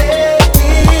forget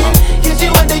it. Get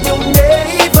you under your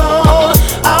navel.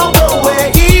 I'll go where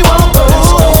he won't go.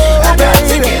 I got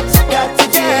to get, got to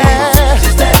get.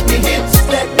 Just let me hit, just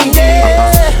let me hit.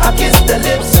 I'll kiss the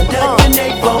lips under your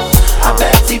navel. I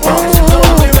bet he wants to go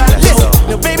where I go.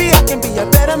 Now baby, I can be a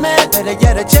better man, better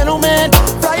yet a gentleman.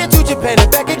 Fly you to Japan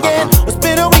and back again. Or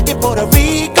spend a week in Puerto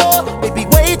Rico. Baby,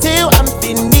 wait till I'm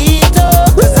finito.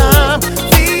 Cause I'm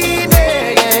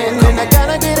feeling, and I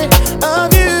gotta get it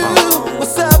of you.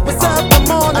 What's up,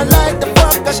 I'm on, I like the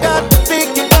fuck. I got to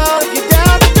figure out if you're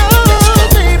down to go.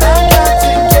 Baby, I got to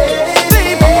get it,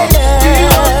 baby, you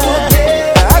won't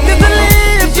forget. I get the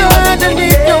lips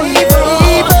underneath your navel.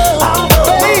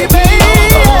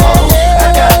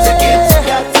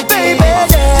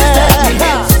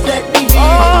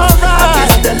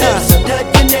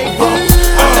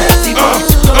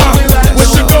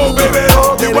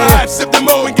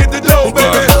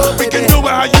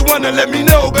 Let me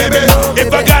know, baby.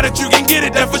 If I got it, you can get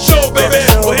it, that for sure, baby.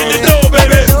 Well, hit the door,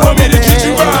 baby. Want me to treat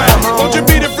you right. Won't you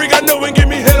be the freak I know and give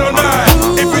me head on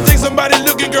nine? If you think somebody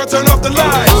looking, girl, turn off the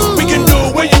light. We can do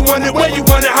it where you want it, how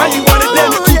you want it,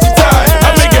 damn it, keep it tight.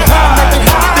 I make it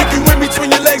high. If you in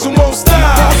between your legs and won't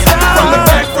stop. From the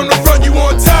back, from the front, you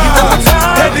on top.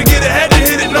 Had to get it, had to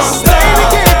hit it non-stop.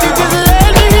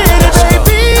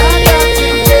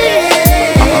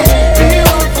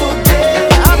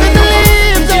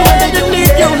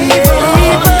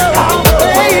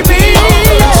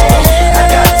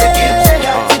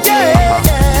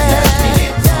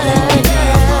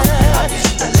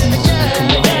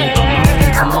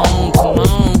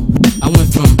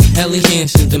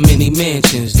 The many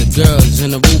mansions, the girls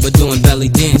in the Aruba doing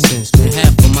belly dancing. Spend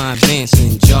half of my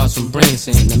advancing, jars from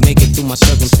Branson to make it through my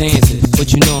circumstances.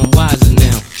 But you know I'm wiser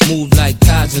now, move like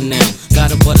Kaiser now.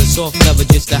 Got a butter soft leather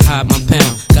just to hide my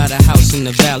pound. Got a house in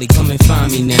the valley, come and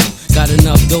find me now. Got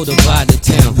enough dough to buy the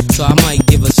town, so I might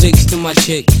give a 6 to my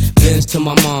chick, Benz to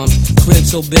my mom. Crib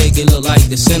so big it look like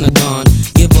the Synagogue.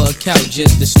 Give her a couch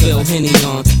just to spill Henny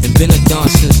on. And been a don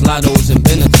since Lotto's and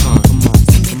Benetton. Come on.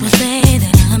 People say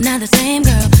that I'm not the same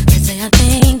girl. They say I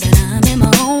think that I'm in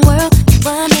my own world.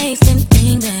 What makes them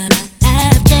think that I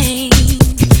have changed?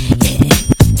 Yeah,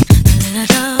 a little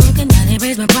talk and now they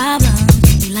raise my problems.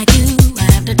 Be like you, I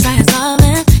have to try and solve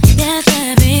them. Yes,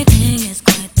 everything is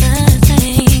quite the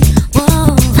same.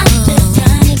 Whoa, I'm just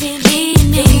trying to be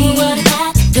me.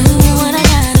 Do what I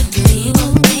gotta do.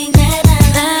 People think that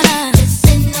I'm just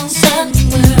sitting on top of the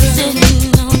world.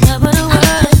 Sitting on top of the world.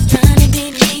 I'm just trying to be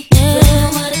me. Do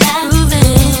what I gotta do.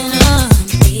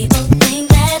 People think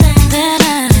that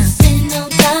I'm just sitting on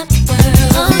top of the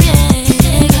world. Oh yeah,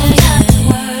 sitting on top of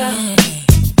the world.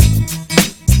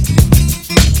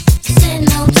 Sitting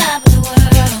on top of the world.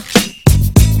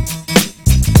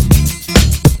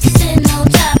 Sitting on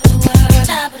top of the world.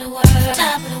 Top of the world.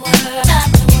 Top of the world. Top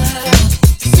of the world.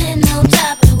 Sitting on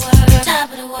top of the world. Top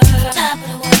of the world. Top of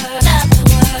the world. Top of the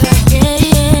world. Yeah,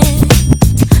 yeah.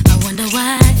 I wonder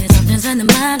why there's something's under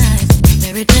my life.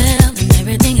 Fairy tale and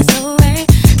everything is so rare.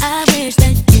 I wish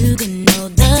that you could know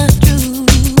the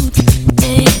truth.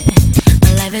 Yeah,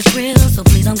 my life is real, so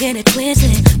please don't get it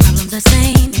twisted. Problems the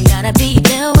same, and gotta be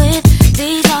dealt with.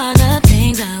 These are the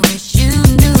things I wish you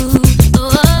knew. Oh,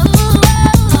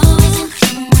 always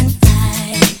someone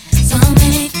fight. So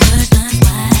many questions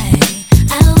why.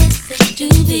 I wish that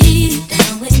you'd be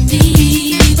down with me,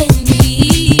 with me.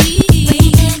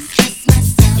 We can express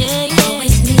myself. Yeah.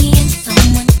 Always need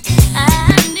someone else.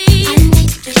 I need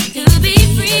you to be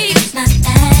free. It's not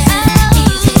that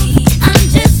easy. I'm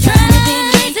just trying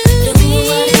to do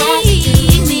what I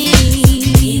need.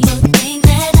 People think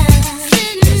that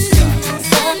I'm just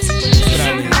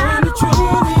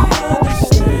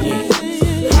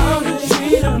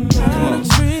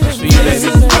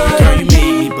Girl, you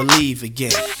made me believe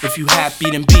again. If you happy,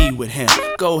 then be with him.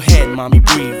 Go ahead, mommy,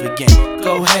 breathe again.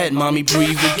 Go ahead, mommy,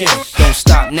 breathe again. Don't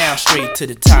stop now, straight to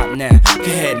the top now. Go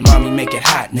ahead, mommy, make it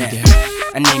hot now.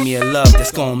 I need me a love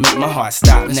that's gonna make my heart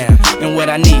stop now. And what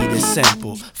I need is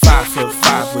simple.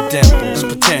 5'5" with dimples,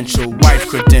 potential wife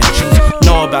credentials.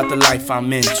 Know about the life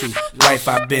I'm into, life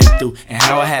I've been through, and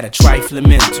how I had a trifling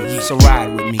mental. So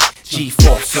ride with me,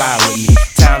 G4, fly with me.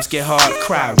 Times get hard,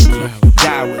 cry with me,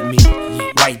 die with me.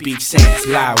 White Beach Sands,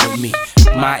 lie with me.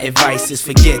 My advice is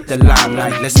forget the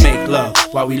limelight. Let's make love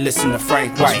while we listen to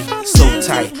Frank White. So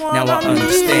tight, now I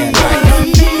understand life.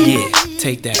 Yeah,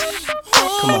 take that.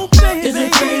 Come on. Is a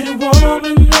pretty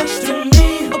woman next to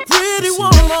me? A pretty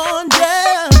woman,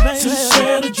 yeah, baby. To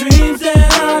share the dreams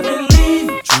that I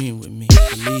believe. Dream with me,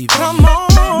 believe. Come on.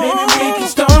 Maybe we can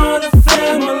start a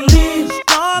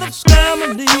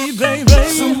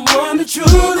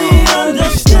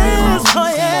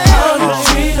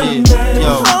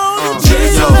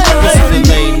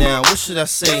I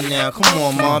say now? Come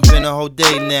on, ma, been a whole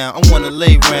day now. I wanna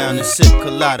lay round and sip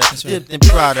colada. Dipped in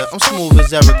Prada, I'm smooth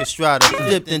as Eric Estrada.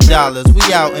 Dipped in dollars, we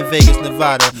out in Vegas,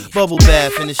 Nevada. Bubble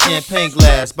bath in a champagne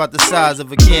glass, about the size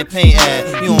of a campaign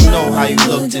ad. You don't know how you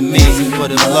looked at me,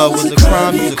 but if love was a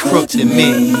crime, you's a crook to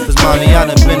me. Cause mommy, I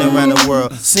done been around the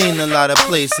world, seen a lot of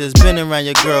places, been around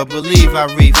your girl, believe I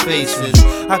read faces.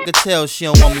 I could tell she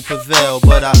don't want me prevail,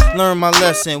 but I learned my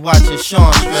lesson watching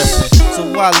Sean stressing.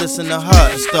 So why listen to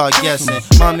her and start guessing?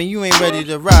 Mommy, you ain't ready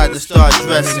to ride to start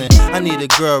dressing. I need a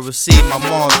girl, receive my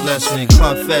mom's blessing.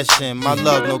 Confession, my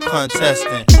love, no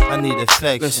contesting. I need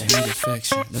affection. Listen, I need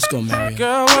affection. Let's go, Mario.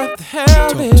 Girl, what the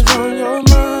hell is on your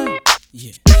mind?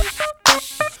 Yeah.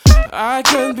 I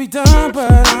could be done, but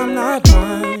I'm not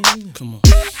blind. Come on.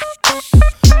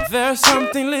 There's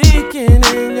something leaking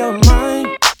in your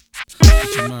mind.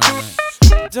 Get your mind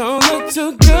right. Don't look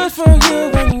too good for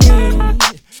you and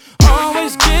me.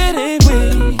 Always getting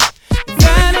weak.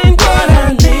 That ain't what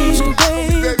I need,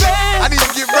 baby. I need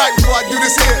to get right before I do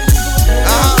this here.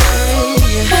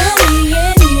 Well, me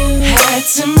and you had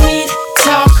to meet,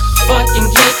 talk, fucking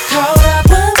get caught up.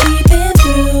 What we've been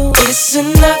through, it's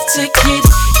enough to get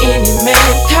any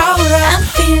man caught up. I'm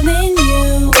feeling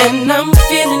you, and I'm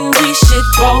feeling we should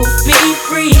both be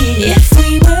free. If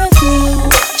we were through,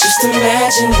 just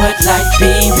imagine what life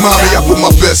be. Mommy, I put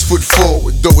my best foot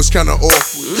forward, though it's kinda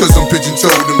awkward. Cause I'm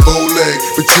pigeon-toed and bow-legged,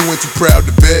 but you ain't too proud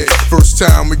to beg. First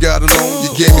time we got along,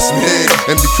 you gave me some head,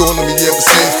 and be calling me ever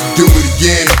since to do it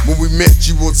again. When we met,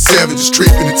 you was 7, just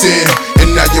tripping to 10.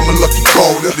 And now you're my lucky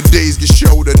caller. The days get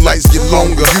shorter, nights get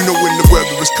longer. You know when the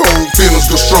weather is cold, feelings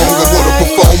go stronger. What a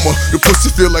performer, the pussy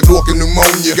feel like walking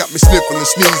pneumonia. Got me sniffling and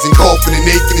sneezing, coughing and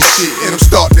aching and shit. And I'm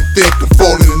starting to think I'm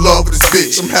falling in love with this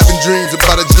bitch. I'm having dreams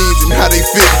about her jeans and how they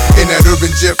fit in that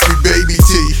Urban Jeffrey baby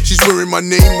tee. She's wearing my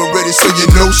name already, so you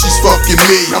know she's fucking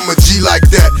me. I'm a G like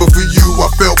that, but for you I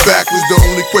fell backwards. The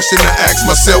only question I ask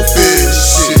myself is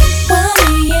shit. Well,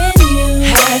 me and you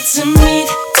had to meet,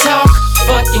 talk,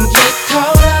 fucking get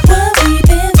caught up. What we've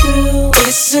been through,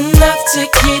 it's enough to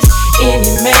get any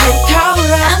man caught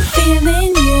up. I'm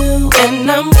feeling you,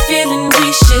 and I'm feeling we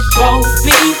should both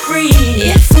be free.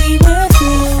 If we were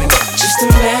through, just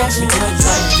imagine what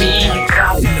life be.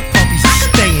 And the puppies are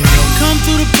staying, yo. Come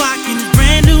through the block in this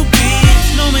brand new Benz,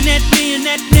 knowing that me and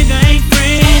that nigga ain't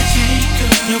friends.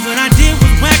 Yeah, what I did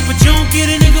was whack, but you don't get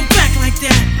a nigga back like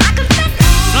that.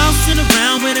 Flossing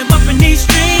around with him up in these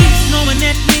streets, knowing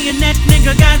that me and that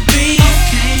nigga got beef.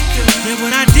 Yeah,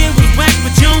 what I did was whack,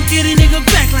 but you don't get a nigga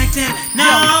back like that.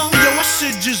 No. Yo, I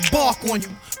should just bark on you,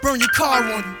 burn your car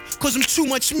on you. Cause I'm too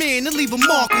much man to leave a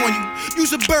mark on you.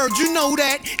 You's a bird, you know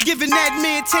that. Giving that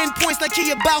man 10 points like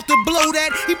he about to blow that.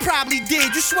 He probably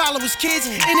did, you swallow his kids.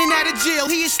 In and out of jail,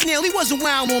 he a snail, he wasn't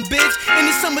wild on bitch. In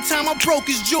the summertime, I broke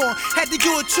his jaw. Had to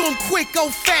do it to him quick,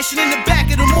 old fashioned in the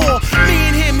back of the mall. Me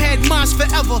and him had minds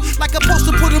forever. Like I supposed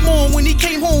to put him on when he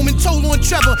came home and told on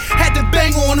Trevor. Had to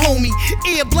bang on homie.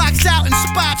 Ear blocks out and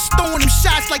spots, throwing him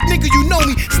shots like nigga, you know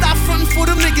me. Stop frontin' for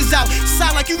them niggas out.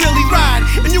 Sound like you really ride.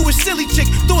 And you a silly chick,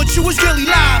 thought you was really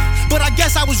live, but I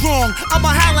guess I was wrong.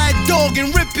 I'ma holla at dog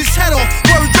and rip his head off.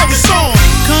 Word of a song.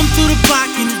 Come through the block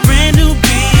in this brand new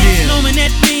Benz, knowing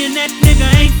that me and that nigga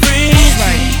ain't friends.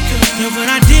 Yeah,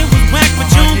 what I did was whack, but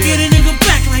you don't get a nigga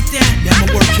back like that. Yeah,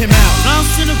 I'ma work him out.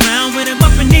 Flossing around with him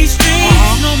up in these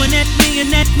streets, knowing that me and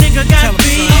that nigga got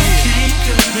beef.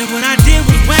 Yeah, what I did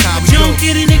was whack, but you don't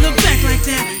get a nigga back like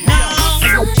that. No.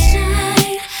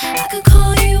 Sunshine, I could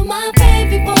call you my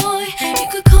baby boy. You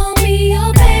could call me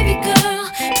your baby girl.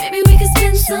 Maybe we could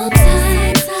spend some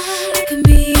time. I can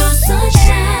be your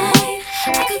sunshine.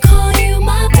 I could call you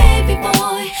my baby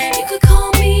boy. You could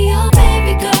call me your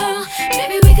baby girl.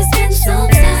 Maybe we could spend some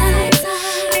time.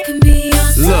 I can be your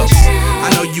sunshine. Look,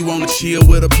 I know you wanna chill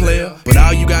with a player, but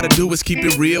all you gotta do is keep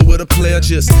it real with a player.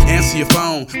 Just answer your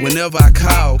phone whenever I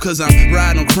call, cause I'm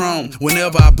riding on chrome.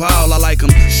 Whenever I ball, I like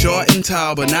them short and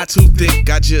tall, but not too thick.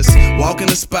 I just walk in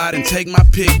the spot and take my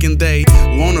pick, and they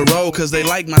wanna roll cause they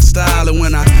like my style. And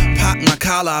when I pop my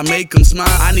collar, I make them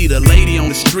smile. I need a lady on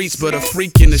the streets, but a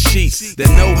freak in the sheets that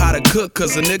know how to cook,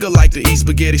 cause a nigga like to eat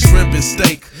spaghetti, shrimp, and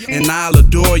steak. And I'll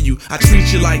adore you, I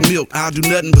treat you like milk, I'll do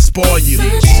nothing but spoil you.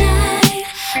 Sunshine,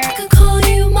 I could call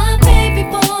you my baby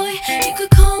boy. You could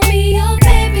call me your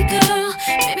baby girl.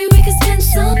 Maybe we could spend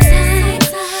some time.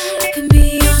 I can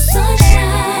be your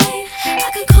sunshine.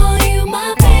 I could call you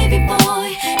my baby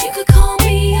boy. You could call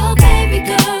me your baby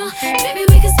girl. Maybe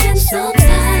we could spend some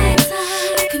time.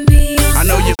 I can be your I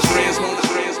know your friends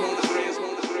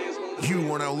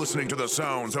You are now listening to the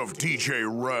sounds of DJ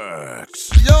Rex.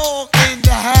 York in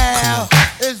the house,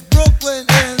 it's Brooklyn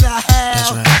in the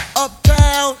house,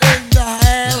 uptown in the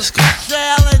house,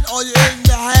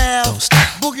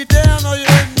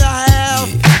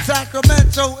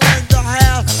 Sacramento in the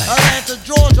house. Atlanta,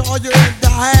 Georgia, are you in the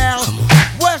house?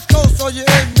 West Coast, are you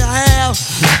in the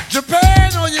house?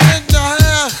 Japan, are you in the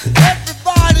house?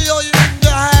 Everybody, are you in the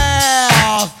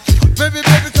house? Baby,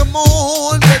 baby, come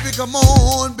on, baby, come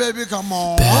on, baby, come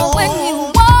on. When you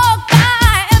walk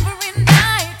by every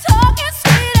night, talking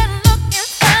sweet and looking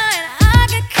fine, I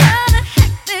get kinda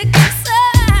hectic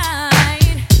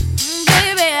inside.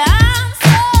 Baby, I'm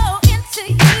so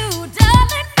into you,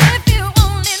 darling. If you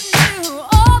only knew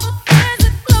all the things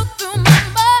that flow through my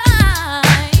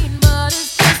mind, but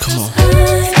it's just Come on.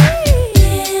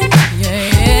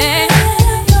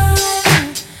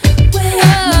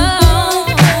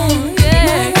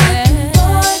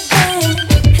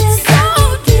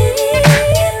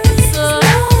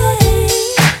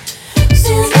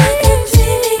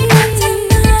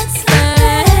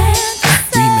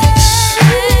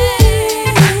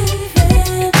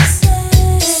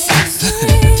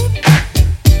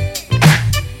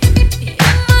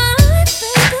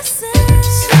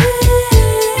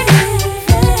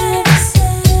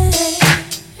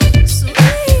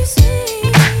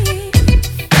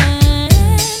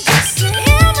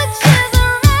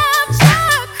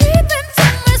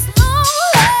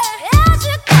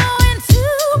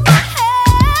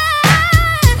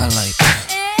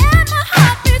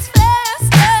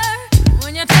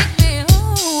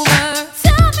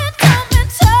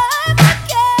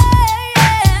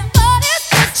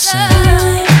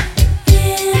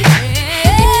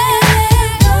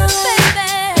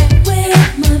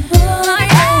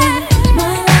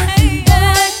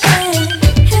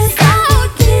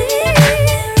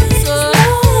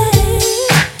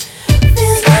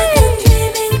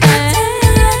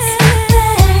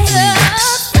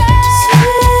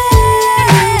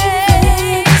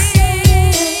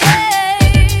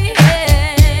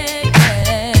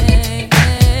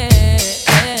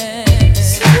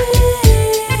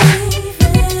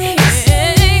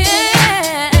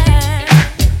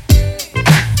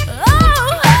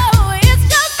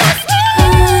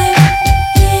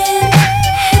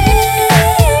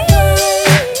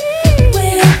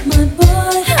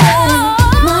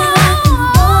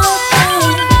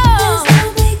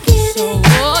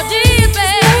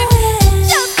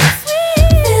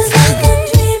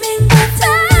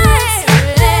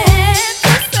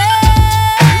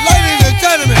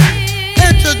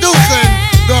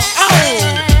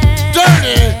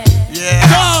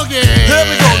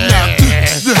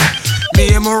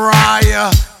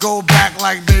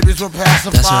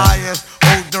 Pacifiers,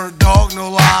 old dirt dog, no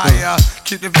liar.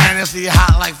 Keep the fantasy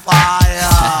hot like fire.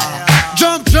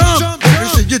 Jump, jump, let me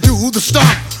see you do the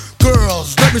stomp.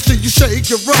 Girls, let me see you shake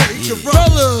your rump.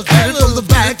 Fellas, get it from the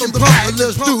back and pump.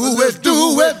 Let's do it,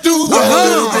 do it, do it. I'm a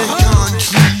little bit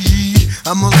country,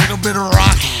 I'm a little bit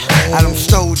rocky. I don't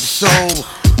soul to soul.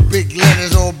 Big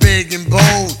letters all big and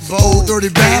bold. Bold, dirty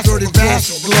bastard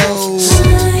glow.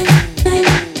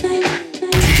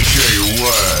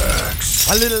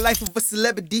 I live the life of a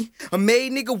celebrity. A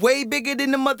made nigga way bigger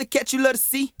than the mother cat you love to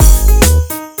see.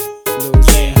 Lil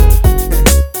Jam.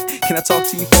 Can I talk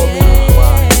to you for a minute?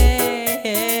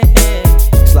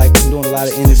 It's like I'm doing a lot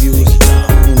of interviews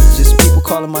and just people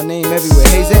calling my name everywhere.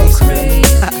 Hey Zay.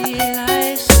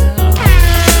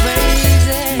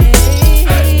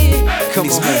 Come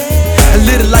on. I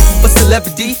live the life of a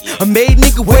celebrity. A made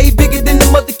nigga way bigger than the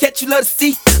mother cat you love to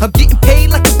see. I'm getting paid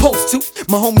like I'm supposed to.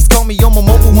 My homies call me on my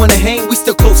mobile, wanna hang, we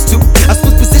still close to. I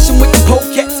switch position with the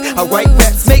polecats. I write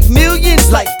raps, make millions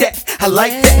like that. I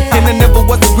like that. And I never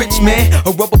was a rich man.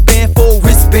 A rubber band for a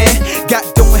wristband. Got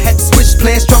dough and had to switch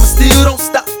plans. Drama still don't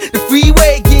stop. The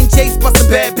freeway getting chased by some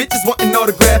bad bitches wanting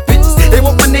autograph pictures. They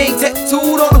want my name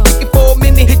tattooed on them. Thinking for a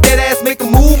minute, hit that ass, make a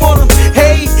move on them.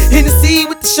 Hey, Hennessy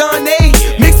with the Chardonnay.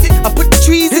 Mix it, I put the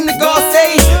trees in the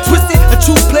Garcia. Twist it, a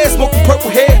true player smoking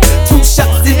purple hair. 2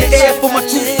 shots in the air for my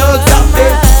true thugs out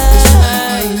there. This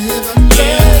life I live, I'm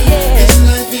This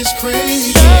life is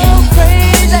crazy.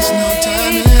 There's no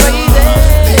time at all.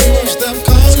 They won't stop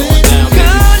calling me.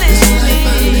 This life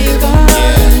I live, I'm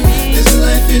This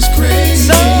life is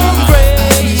crazy. There's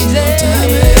no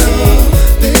time at all.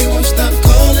 They won't stop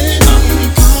calling me,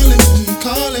 calling me,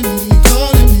 calling me,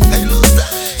 calling me.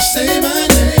 Say my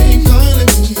name, calling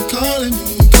me, calling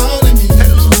me, calling me.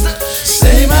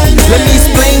 Say my name. Let me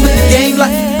explain what the game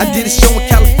like. I did a show in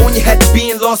California, had to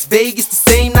be in Las Vegas the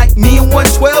same night. Me and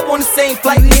 112 on the same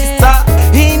flight, niggas tired.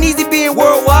 It ain't easy being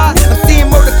worldwide. I'm seeing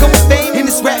murder come with fame in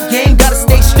this rap game. Gotta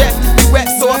stay strapped. We rap,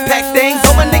 so I pack things.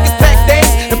 All my niggas pack things.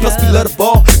 And plus we love the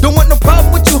ball. Don't want no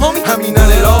problem with you, homie. I mean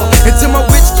none at all. Until my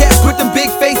rich cat put them big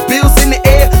face bills in the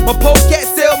air. My pole cat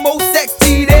sell more sex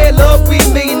tea there. Love we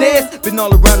millionaires. Been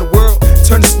all around the world.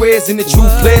 Turn the squares into true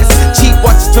players. Cheap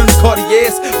watches turn to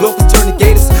Cartiers, loafers turn to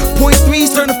Gators.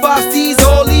 .3s turn to 5Cs,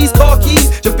 all these car keys.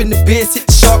 Jump in the Benz, hit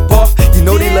the shark bar. You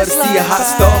know they love to see a hot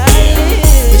star.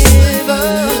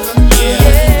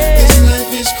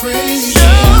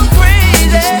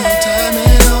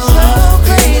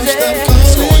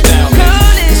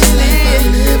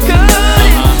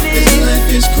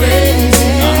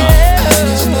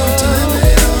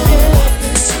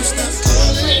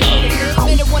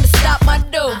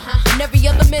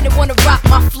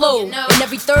 And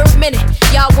every third minute,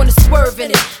 y'all wanna swerve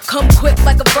in it. Come quick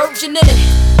like a virgin in it.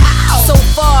 Ow. So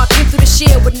far, came through the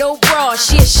shed with no bra,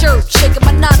 she a shirt. Shaking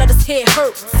my knot out his head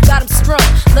hurts. Got him strung,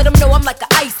 let him know I'm like a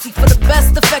icy. For the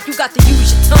best effect, you got to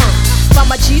use your tongue. Find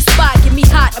my G-spot, get me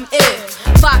hot, I'm ill.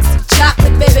 Foxy,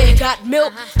 chocolate, baby, got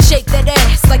milk. Shake that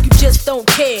ass like you just don't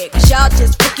care. Cause y'all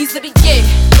just rookies of the year.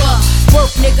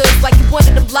 Work niggas like you one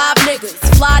of them live niggas.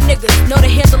 Fly niggas, know to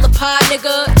handle a pie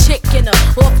nigga. Chick in a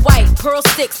off-white, pearl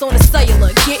sticks on the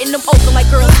cellular. Getting them open like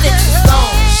girl sticks.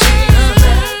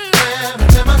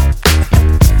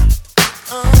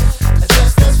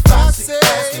 Just as foxy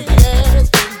as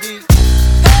can be.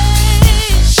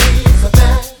 Hey, she's a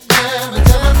bad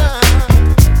mamma.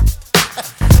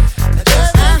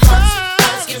 Just as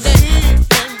foxy as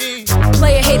can be.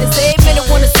 Player haters, every minute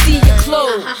wanna see your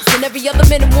clothes. And every other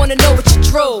minute wanna know what you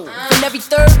drove. And every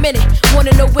third minute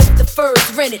wanna know if the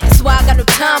fur's rented. That's why I got no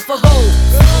time for hoes.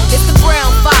 It's the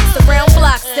brown fox, around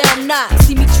blocks, down knocks.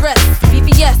 See me dressed,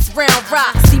 BBS, round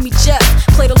rock. See me just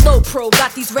play the low pro.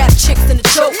 Got these rap chicks in the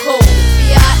chokehold.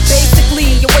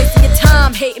 Basically, you're wasting your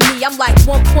time hating me. I'm like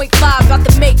 1.5, about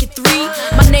to make it 3.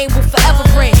 My name will forever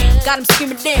ring. Got him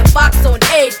screaming damn Fox on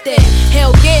everything.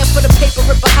 Hell yeah, for the paper,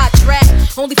 rip a hot track.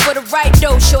 Only for the right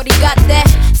though, shorty got that.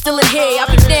 Still in here, I'll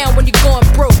be down when you're going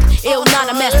broke. Ill not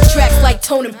a master tracks like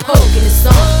Tone and Poke in the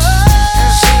song.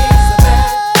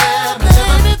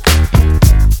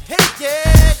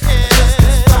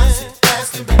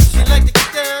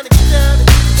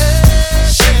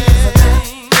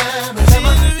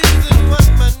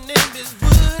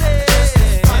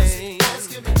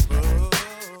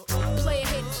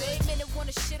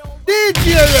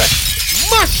 DJ Rex,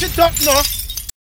 mash it up now.